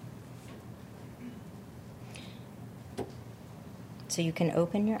 So you can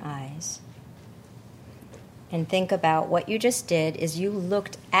open your eyes and think about what you just did is you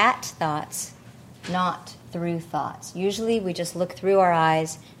looked at thoughts, not through thoughts. Usually we just look through our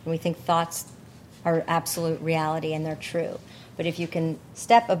eyes and we think thoughts are absolute reality and they're true. But if you can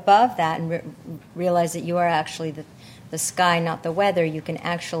step above that and realize that you are actually the sky, not the weather, you can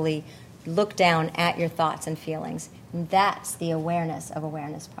actually look down at your thoughts and feelings. And that's the awareness of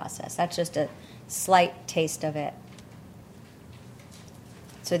awareness process. That's just a slight taste of it.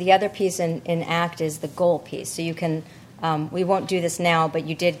 So the other piece in ACT is the goal piece. So you can, we won't do this now, but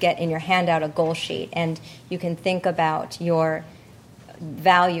you did get in your handout a goal sheet. And you can think about your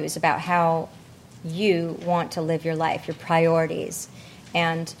values, about how you want to live your life, your priorities,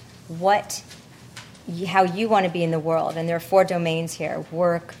 and how you want to be in the world. And there are 4 domains here: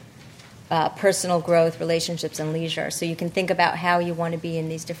 work, personal growth, relationships, and leisure. So you can think about how you want to be in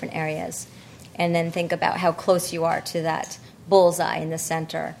these different areas, and then think about how close you are to that bullseye in the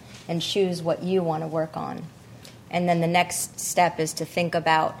center, and choose what you want to work on. And then the next step is to think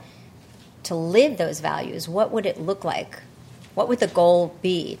about, to live those values, what would it look like? What would the goal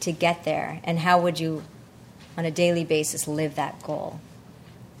be to get there? And how would you, on a daily basis, live that goal?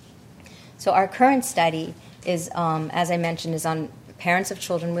 So our current study is, as I mentioned, is on parents of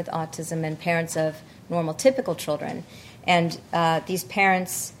children with autism and parents of normal, typical children. And these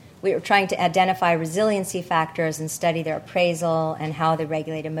parents, we were trying to identify resiliency factors and study their appraisal and how they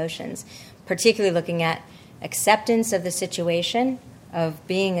regulate emotions, particularly looking at acceptance of the situation of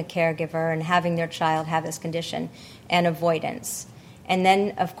being a caregiver and having their child have this condition, and avoidance. And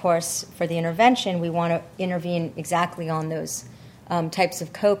then, of course, for the intervention, we want to intervene exactly on those types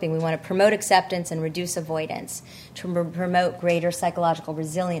of coping. We want to promote acceptance and reduce avoidance, to promote greater psychological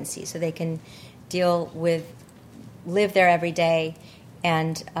resiliency so they can live their every day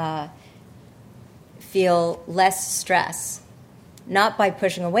and feel less stress, not by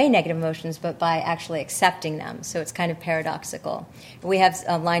pushing away negative emotions, but by actually accepting them. So it's kind of paradoxical. We have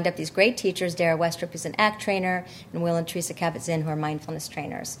lined up these great teachers, Dara Westrup, who's an ACT trainer, and Will and Teresa Kabat-Zinn, who are mindfulness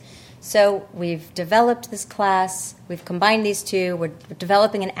trainers. So we've developed this class, we've combined these two, we're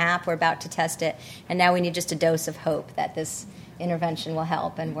developing an app, we're about to test it, and now we need just a dose of hope that this intervention will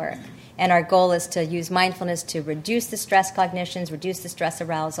help and work. And our goal is to use mindfulness to reduce the stress cognitions, reduce the stress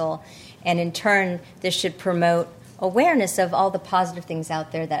arousal, and in turn, this should promote awareness of all the positive things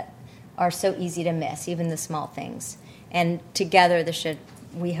out there that are so easy to miss, even the small things. And together, this should,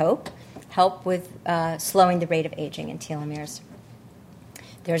 we hope, help with slowing the rate of aging in telomeres.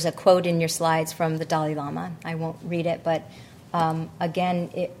 There's a quote in your slides from the Dalai Lama. I won't read it, but again,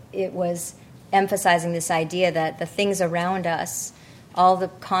 it was emphasizing this idea that the things around us, all the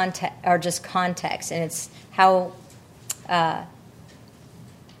context are just context, and it's how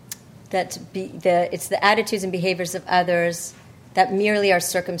it's the attitudes and behaviors of others that merely are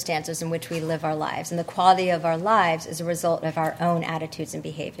circumstances in which we live our lives, and the quality of our lives is a result of our own attitudes and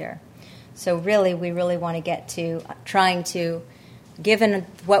behavior. So really, we really want to get to trying to, given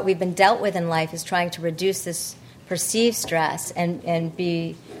what we've been dealt with in life, is trying to reduce this perceive stress and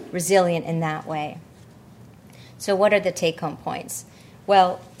be resilient in that way. So what are the take-home points?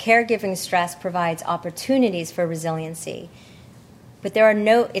 Well, caregiving stress provides opportunities for resiliency, but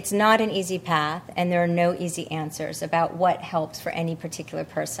it's not an easy path, and there are no easy answers about what helps for any particular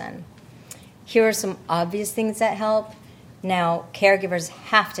person. Here are some obvious things that help. Now, caregivers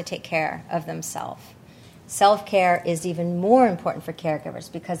have to take care of themselves. Self-care is even more important for caregivers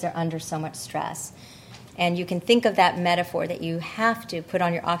because they're under so much stress. And you can think of that metaphor that you have to put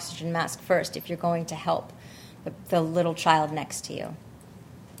on your oxygen mask first if you're going to help the little child next to you.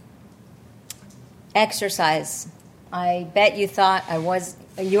 Exercise. I bet you thought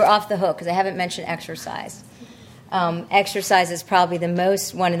you were off the hook because I haven't mentioned exercise. Exercise is probably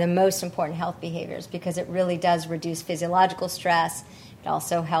one of the most important health behaviors because it really does reduce physiological stress. It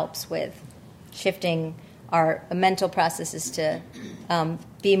also helps with shifting our mental processes to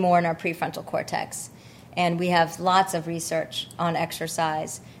be more in our prefrontal cortex. And we have lots of research on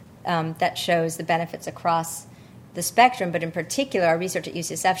exercise that shows the benefits across the spectrum, but in particular, our research at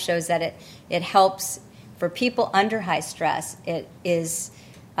UCSF shows that it helps for people under high stress. It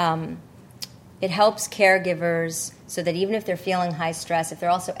helps caregivers so that even if they're feeling high stress, if they're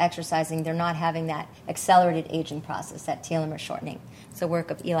also exercising, they're not having that accelerated aging process, that telomere shortening. It's the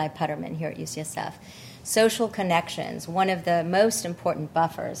work of Eli Putterman here at UCSF. Social connections, one of the most important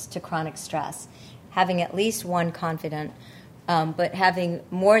buffers to chronic stress. Having at least one confidant, but having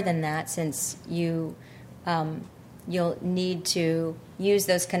more than that, since you'll need to use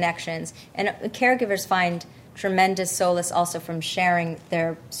those connections. And caregivers find tremendous solace also from sharing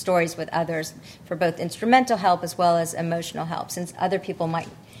their stories with others for both instrumental help as well as emotional help, since other people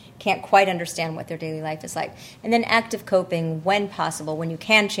can't quite understand what their daily life is like. And then active coping when possible, when you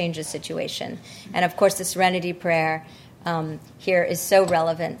can change a situation. And of course, the Serenity Prayer here is so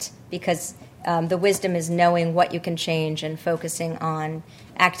relevant because the wisdom is knowing what you can change and focusing on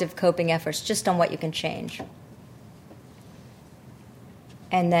active coping efforts just on what you can change.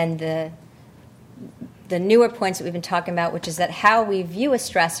 And then the newer points that we've been talking about, which is that how we view a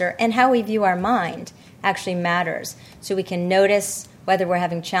stressor and how we view our mind actually matters. So we can notice whether we're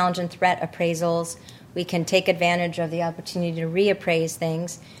having challenge and threat appraisals. We can take advantage of the opportunity to reappraise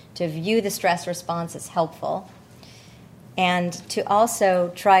things, to view the stress response as helpful, and to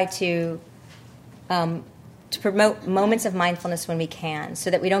also try to promote moments of mindfulness when we can so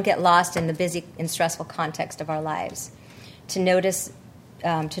that we don't get lost in the busy and stressful context of our lives. To notice,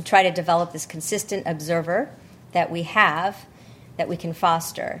 to try to develop this consistent observer that we have, that we can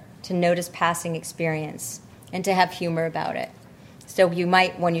foster, to notice passing experience, and to have humor about it. So you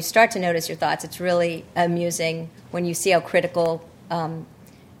might, when you start to notice your thoughts, it's really amusing when you see how critical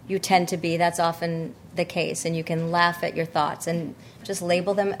you tend to be. That's often the case, and you can laugh at your thoughts and just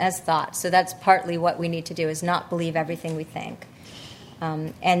label them as thoughts. So that's partly what we need to do, is not believe everything we think.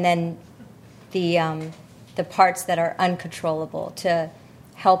 And then the parts that are uncontrollable, to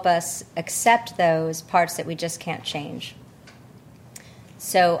help us accept those parts that we just can't change.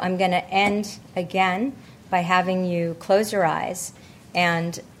 So I'm going to end again by having you close your eyes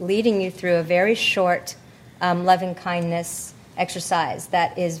and leading you through a very short loving kindness exercise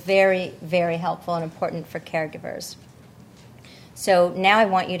that is very, very helpful and important for caregivers. So now I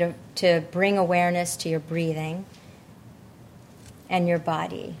want you to bring awareness to your breathing and your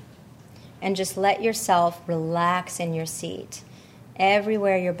body, and just let yourself relax in your seat.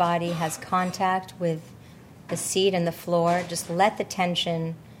 Everywhere your body has contact with the seat and the floor, just let the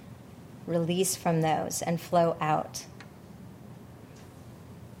tension release from those and flow out.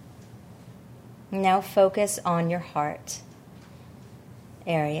 Now focus on your heart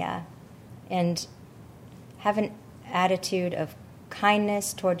area and have an attitude of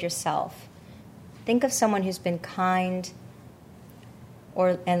kindness toward yourself. Think of someone who's been kind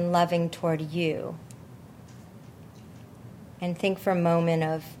and loving toward you. And think for a moment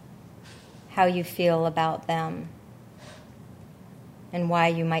of how you feel about them and why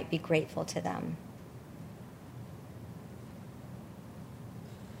you might be grateful to them.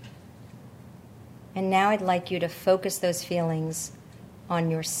 And now I'd like you to focus those feelings on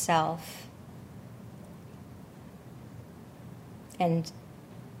yourself and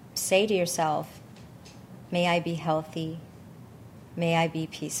say to yourself, may I be healthy, may I be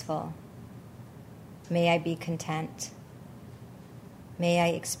peaceful, may I be content, may I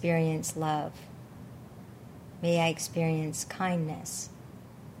experience love, may I experience kindness,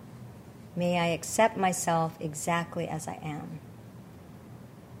 may I accept myself exactly as I am.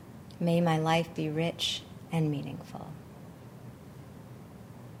 May my life be rich and meaningful.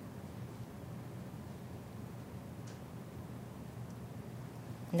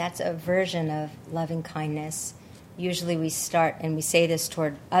 And that's a version of loving kindness usually we start, and we say this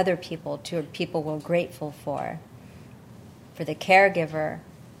toward other people, toward people we're grateful for. For the caregiver,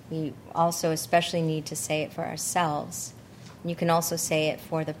 we also especially need to say it for ourselves. And you can also say it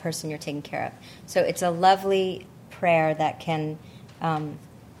for the person you're taking care of. So it's a lovely prayer that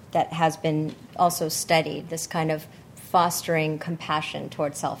that has been also studied, this kind of fostering compassion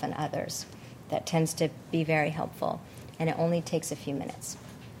towards self and others. That tends to be very helpful. And it only takes a few minutes.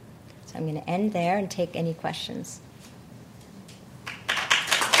 So I'm going to end there and take any questions.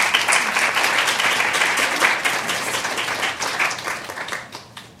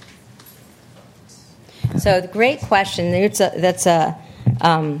 So the great question. That's a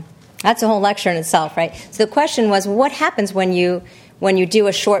whole lecture in itself, right? So the question was, what happens when you do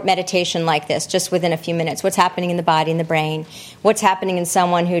a short meditation like this, just within a few minutes? What's happening in the body and the brain? What's happening in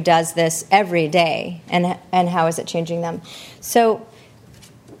someone who does this every day, and how is it changing them? So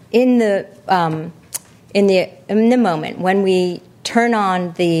in the moment when we turn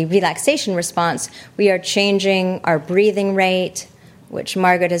on the relaxation response, we are changing our breathing rate, which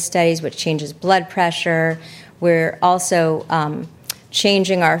Margaret has studied, which changes blood pressure. We're also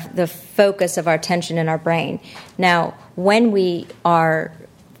changing the focus of our attention in our brain. Now, when we are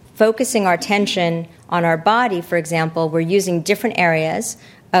focusing our attention on our body, for example, we're using different areas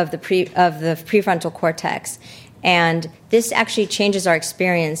of the prefrontal cortex, and this actually changes our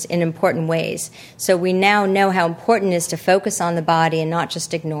experience in important ways. So we now know how important it is to focus on the body and not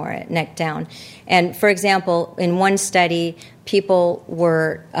just ignore it, neck down. And for example, in one study, people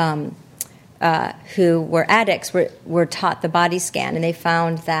were who were addicts were taught the body scan, and they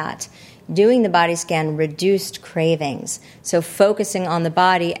found that doing the body scan reduced cravings. So focusing on the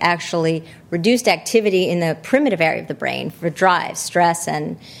body actually reduced activity in the primitive area of the brain for drive, stress,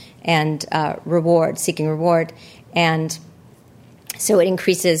 and reward, seeking reward. And so it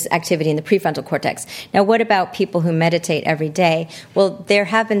increases activity in the prefrontal cortex. Now, what about people who meditate every day? Well, there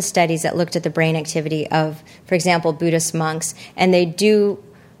have been studies that looked at the brain activity of, for example, Buddhist monks, and they do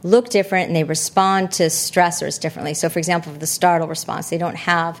look different and they respond to stressors differently. So, for example, for the startle response, they don't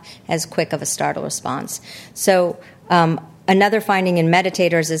have as quick of a startle response. So another finding in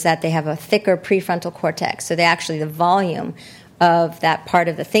meditators is that they have a thicker prefrontal cortex. So the volume of that part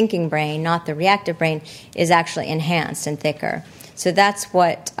of the thinking brain, not the reactive brain, is actually enhanced and thicker. So that's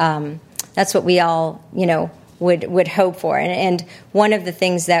what we all, would hope for. And one of the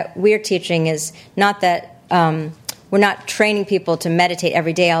things that we're teaching is not that we're not training people to meditate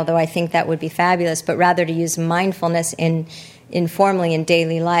every day, although I think that would be fabulous, but rather to use mindfulness informally in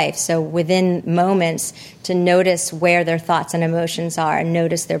daily life. So within moments, to notice where their thoughts and emotions are and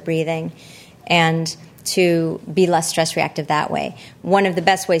notice their breathing, and to be less stress reactive that way. One of the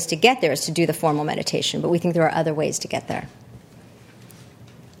best ways to get there is to do the formal meditation, but we think there are other ways to get there.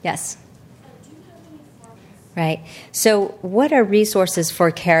 Yes? Right. So what are resources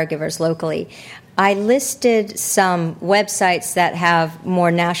for caregivers locally? I listed some websites that have more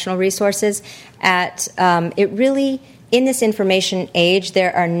national resources. In this information age,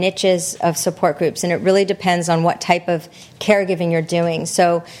 there are niches of support groups, and it really depends on what type of caregiving you're doing.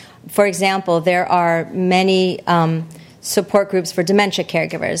 So, for example, there are many support groups for dementia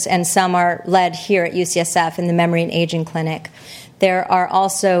caregivers, and some are led here at UCSF in the Memory and Aging Clinic. There are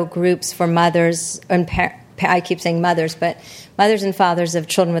also groups for mothers and I keep saying mothers, but mothers and fathers of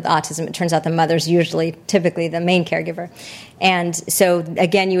children with autism. It turns out the mother's typically the main caregiver. And so,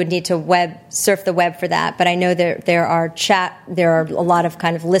 again, you would need to surf the web for that. But I know there are a lot of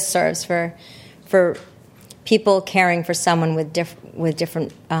kind of listservs for people caring for someone with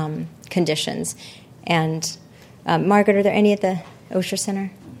different conditions. And Margaret, are there any at the Osher Center?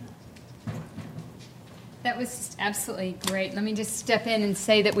 That was absolutely great. Let me just step in and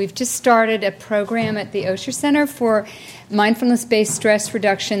say that we've just started a program at the Osher Center for mindfulness-based stress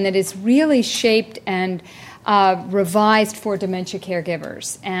reduction that is really shaped and revised for dementia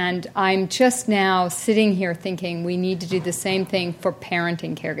caregivers. And I'm just now sitting here thinking we need to do the same thing for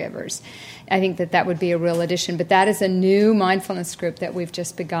parenting caregivers. I think that would be a real addition. But that is a new mindfulness group that we've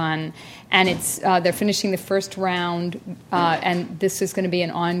just begun. And they're finishing the first round, and this is going to be an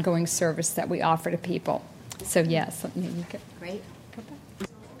ongoing service that we offer to people. So, yes. Great.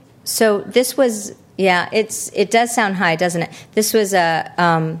 So this was, it does sound high, doesn't it? This was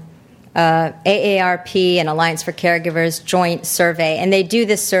a AARP and Alliance for Caregivers joint survey, and they do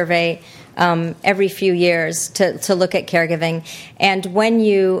this survey every few years to look at caregiving. And when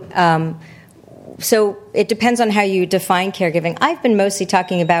you, so it depends on how you define caregiving. I've been mostly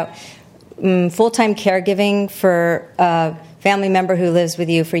talking about full-time caregiving for a family member who lives with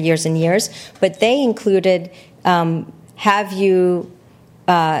you for years and years, but they included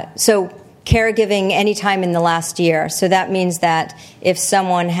so caregiving anytime in the last year. So that means that if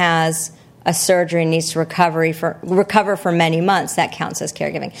someone has a surgery and needs to recover for many months, that counts as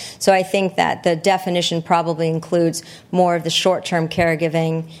caregiving. So I think that the definition probably includes more of the short-term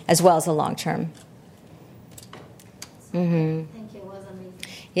caregiving as well as the long-term. Mm-hmm. Thank you. It was amazing.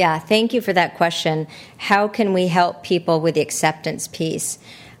 Yeah, thank you for that question. How can we help people with the acceptance piece?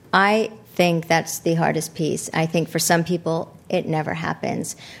 I think that's the hardest piece. I think for some people, it never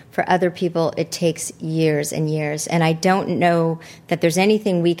happens. For other people, it takes years and years. And I don't know that there's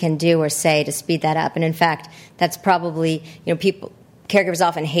anything we can do or say to speed that up. And in fact, that's probably, caregivers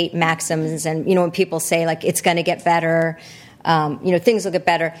often hate maxims. And, when people say, like, it's going to get better, things will get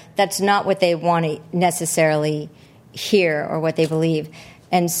better, that's not what they want to necessarily hear or what they believe.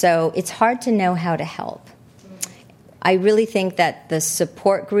 And so it's hard to know how to help. I really think that the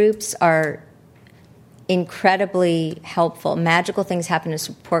support groups are incredibly helpful. Magical things happen in a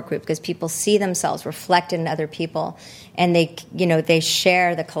support group because people see themselves reflected in other people, and they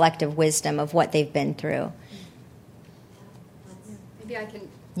share the collective wisdom of what they've been through. Maybe I can.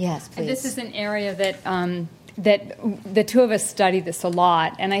 Yes, please. This is an area that the two of us study this a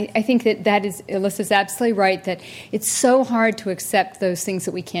lot, and I think that is, Alyssa's absolutely right, that it's so hard to accept those things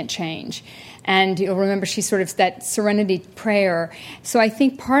that we can't change. And you'll remember she sort of that serenity prayer. So I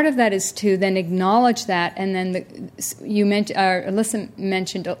think part of that is to then acknowledge that. And then Alyssa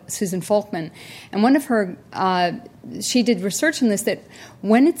mentioned Susan Folkman, and one of her she did research on this, that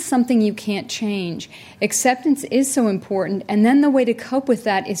when it's something you can't change, acceptance is so important. And then the way to cope with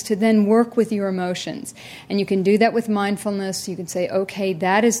that is to then work with your emotions. And you can do that with mindfulness. You can say, okay,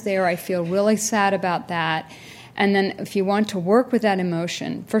 that is there. I feel really sad about that. And then if you want to work with that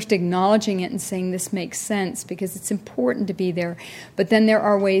emotion, first acknowledging it and saying this makes sense because it's important to be there. But then there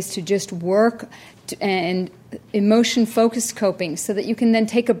are ways to just work and emotion-focused coping so that you can then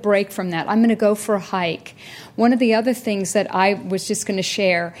take a break from that. I'm going to go for a hike. One of the other things that I was just going to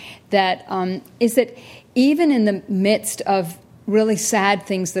share that is that even in the midst of really sad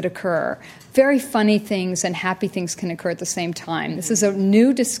things that occur, very funny things and happy things can occur at the same time. This is a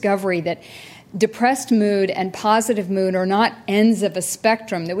new discovery that depressed mood and positive mood are not ends of a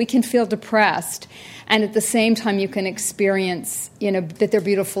spectrum, that we can feel depressed and at the same time you can experience, that there are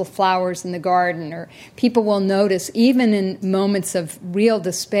beautiful flowers in the garden, or people will notice even in moments of real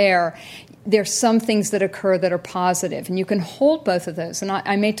despair, there's some things that occur that are positive, and you can hold both of those. And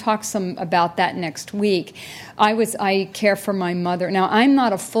I may talk some about that next week. I care for my mother. Now, I'm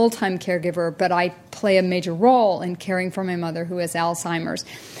not a full-time caregiver, but I play a major role in caring for my mother who has Alzheimer's.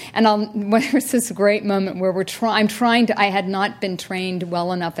 And there's this great moment where I had not been trained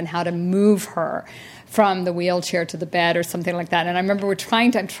well enough in how to move her from the wheelchair to the bed or something like that. And I remember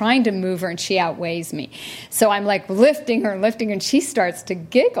I'm trying to move her, and she outweighs me. So I'm like lifting her, and she starts to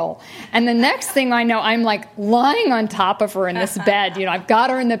giggle. And the next thing I know, I'm like lying on top of her in this bed. I've got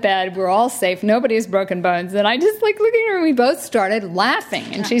her in the bed. We're all safe. Nobody has broken bones. And I just looking at her, and we both started laughing.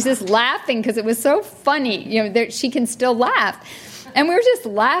 And she's just laughing because it was so funny. She can still laugh. And we were just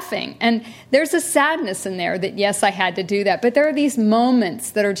laughing. And there's a sadness in there that, yes, I had to do that. But there are these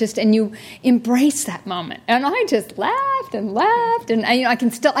moments that are just, and you embrace that moment. And I just laughed and laughed. And I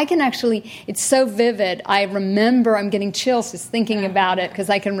can actually, it's so vivid. I remember, I'm getting chills just thinking about it because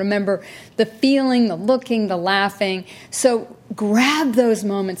I can remember the feeling, the looking, the laughing. So grab those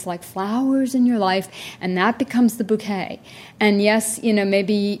moments like flowers in your life, and that becomes the bouquet. And yes,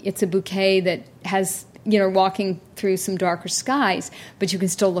 maybe it's a bouquet that has, walking through some darker skies, but you can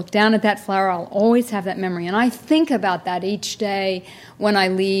still look down at that flower. I'll always have that memory. And I think about that each day when I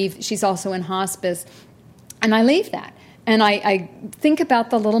leave. She's also in hospice. And I leave that. And I think about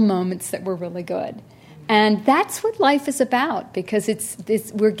the little moments that were really good. And that's what life is about, because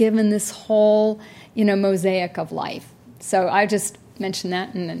we're given this whole, mosaic of life. So I just mentioned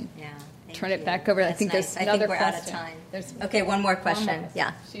that and then turn it back over. That's I think nice. there's another question. question. Out of time. Okay, one more question.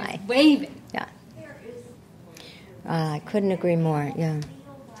 Yeah. She's Hi. waving. Yeah. I couldn't agree more. Yeah.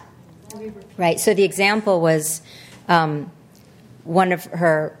 Right. So the example was one of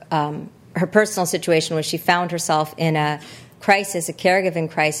her personal situation was she found herself in a crisis, a caregiving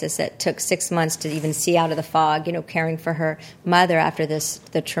crisis that took 6 months to even see out of the fog. Caring for her mother after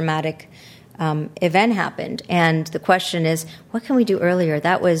the traumatic event happened. And the question is, what can we do earlier?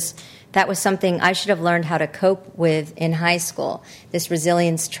 That was something I should have learned how to cope with in high school, this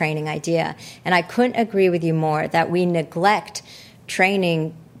resilience training idea. And I couldn't agree with you more that we neglect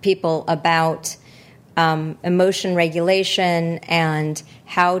training people about emotion regulation and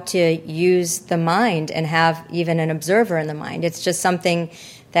how to use the mind and have even an observer in the mind. It's just something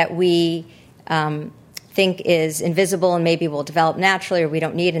that we think is invisible and maybe will develop naturally or we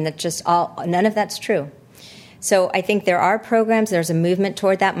don't need, and that just none of that's true. So I think there are programs. There's a movement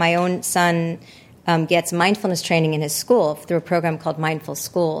toward that. My own son gets mindfulness training in his school through a program called Mindful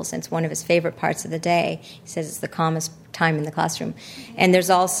Schools, and it's one of his favorite parts of the day. He says it's the calmest time in the classroom. And there's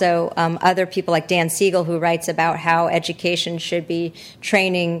also other people like Dan Siegel who writes about how education should be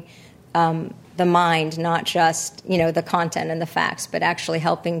training the mind, not just the content and the facts, but actually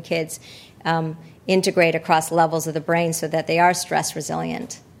helping kids integrate across levels of the brain so that they are stress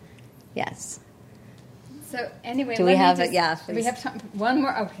resilient. Yes. So anyway, do we have it? Yeah. Do we have time? One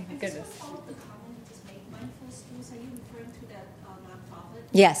more. Okay, goodness.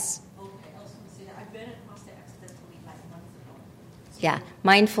 Yes. Yeah,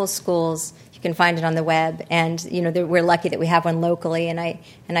 Mindful Schools. You can find it on the web, and we're lucky that we have one locally, and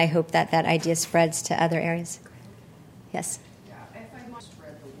I hope that idea spreads to other areas. Yes.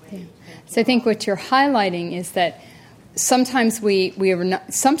 Yeah. So I think what you're highlighting is that sometimes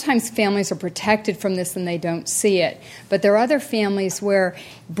sometimes families are protected from this and they don't see it, but there are other families where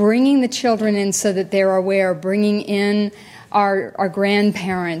bringing the children in so that they're aware, bringing in our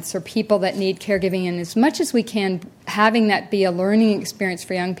grandparents or people that need caregiving, and as much as we can, having that be a learning experience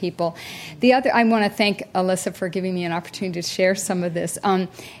for young people. I want to thank Alyssa for giving me an opportunity to share some of this. And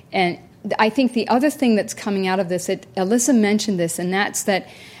I think the other thing that's coming out of this, Alyssa mentioned this, and that's that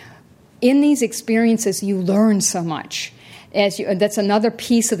in these experiences you learn so much. That's another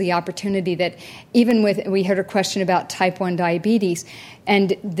piece of the opportunity that even we heard a question about type 1 diabetes,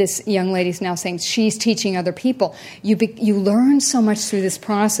 and this young lady's now saying she's teaching other people. You learn so much through this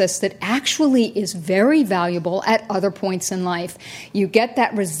process that actually is very valuable at other points in life. You get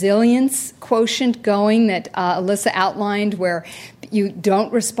that resilience quotient going that Alyssa outlined, where you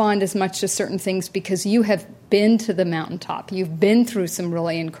don't respond as much to certain things because you have been to the mountaintop. You've been through some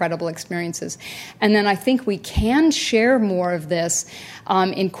really incredible experiences. And then I think we can share more of this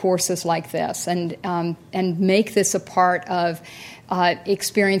in courses like this and make this a part of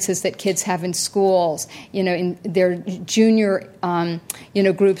experiences that kids have in schools, in their junior,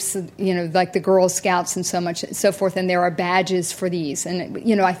 groups, like the Girl Scouts and so forth, and there are badges for these.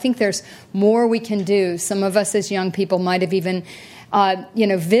 And, I think there's more we can do. Some of us as young people might have even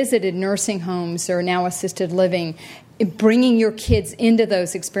visited nursing homes or now assisted living, bringing your kids into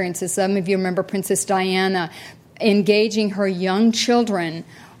those experiences. Some of you remember Princess Diana engaging her young children,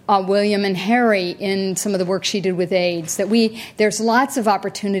 William and Harry, in some of the work she did with AIDS. There's lots of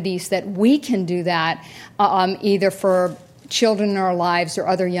opportunities that we can do that, either for children in our lives or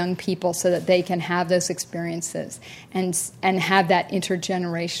other young people, so that they can have those experiences and have that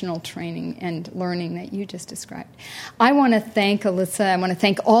intergenerational training and learning that you just described. I want to thank Alyssa. I want to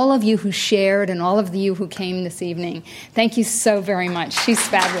thank all of you who shared and all of you who came this evening. Thank you so very much. She's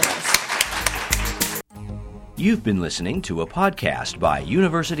fabulous. You've been listening to a podcast by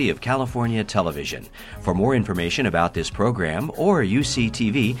University of California Television. For more information about this program or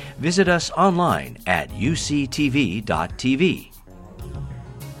UCTV, visit us online at uctv.tv.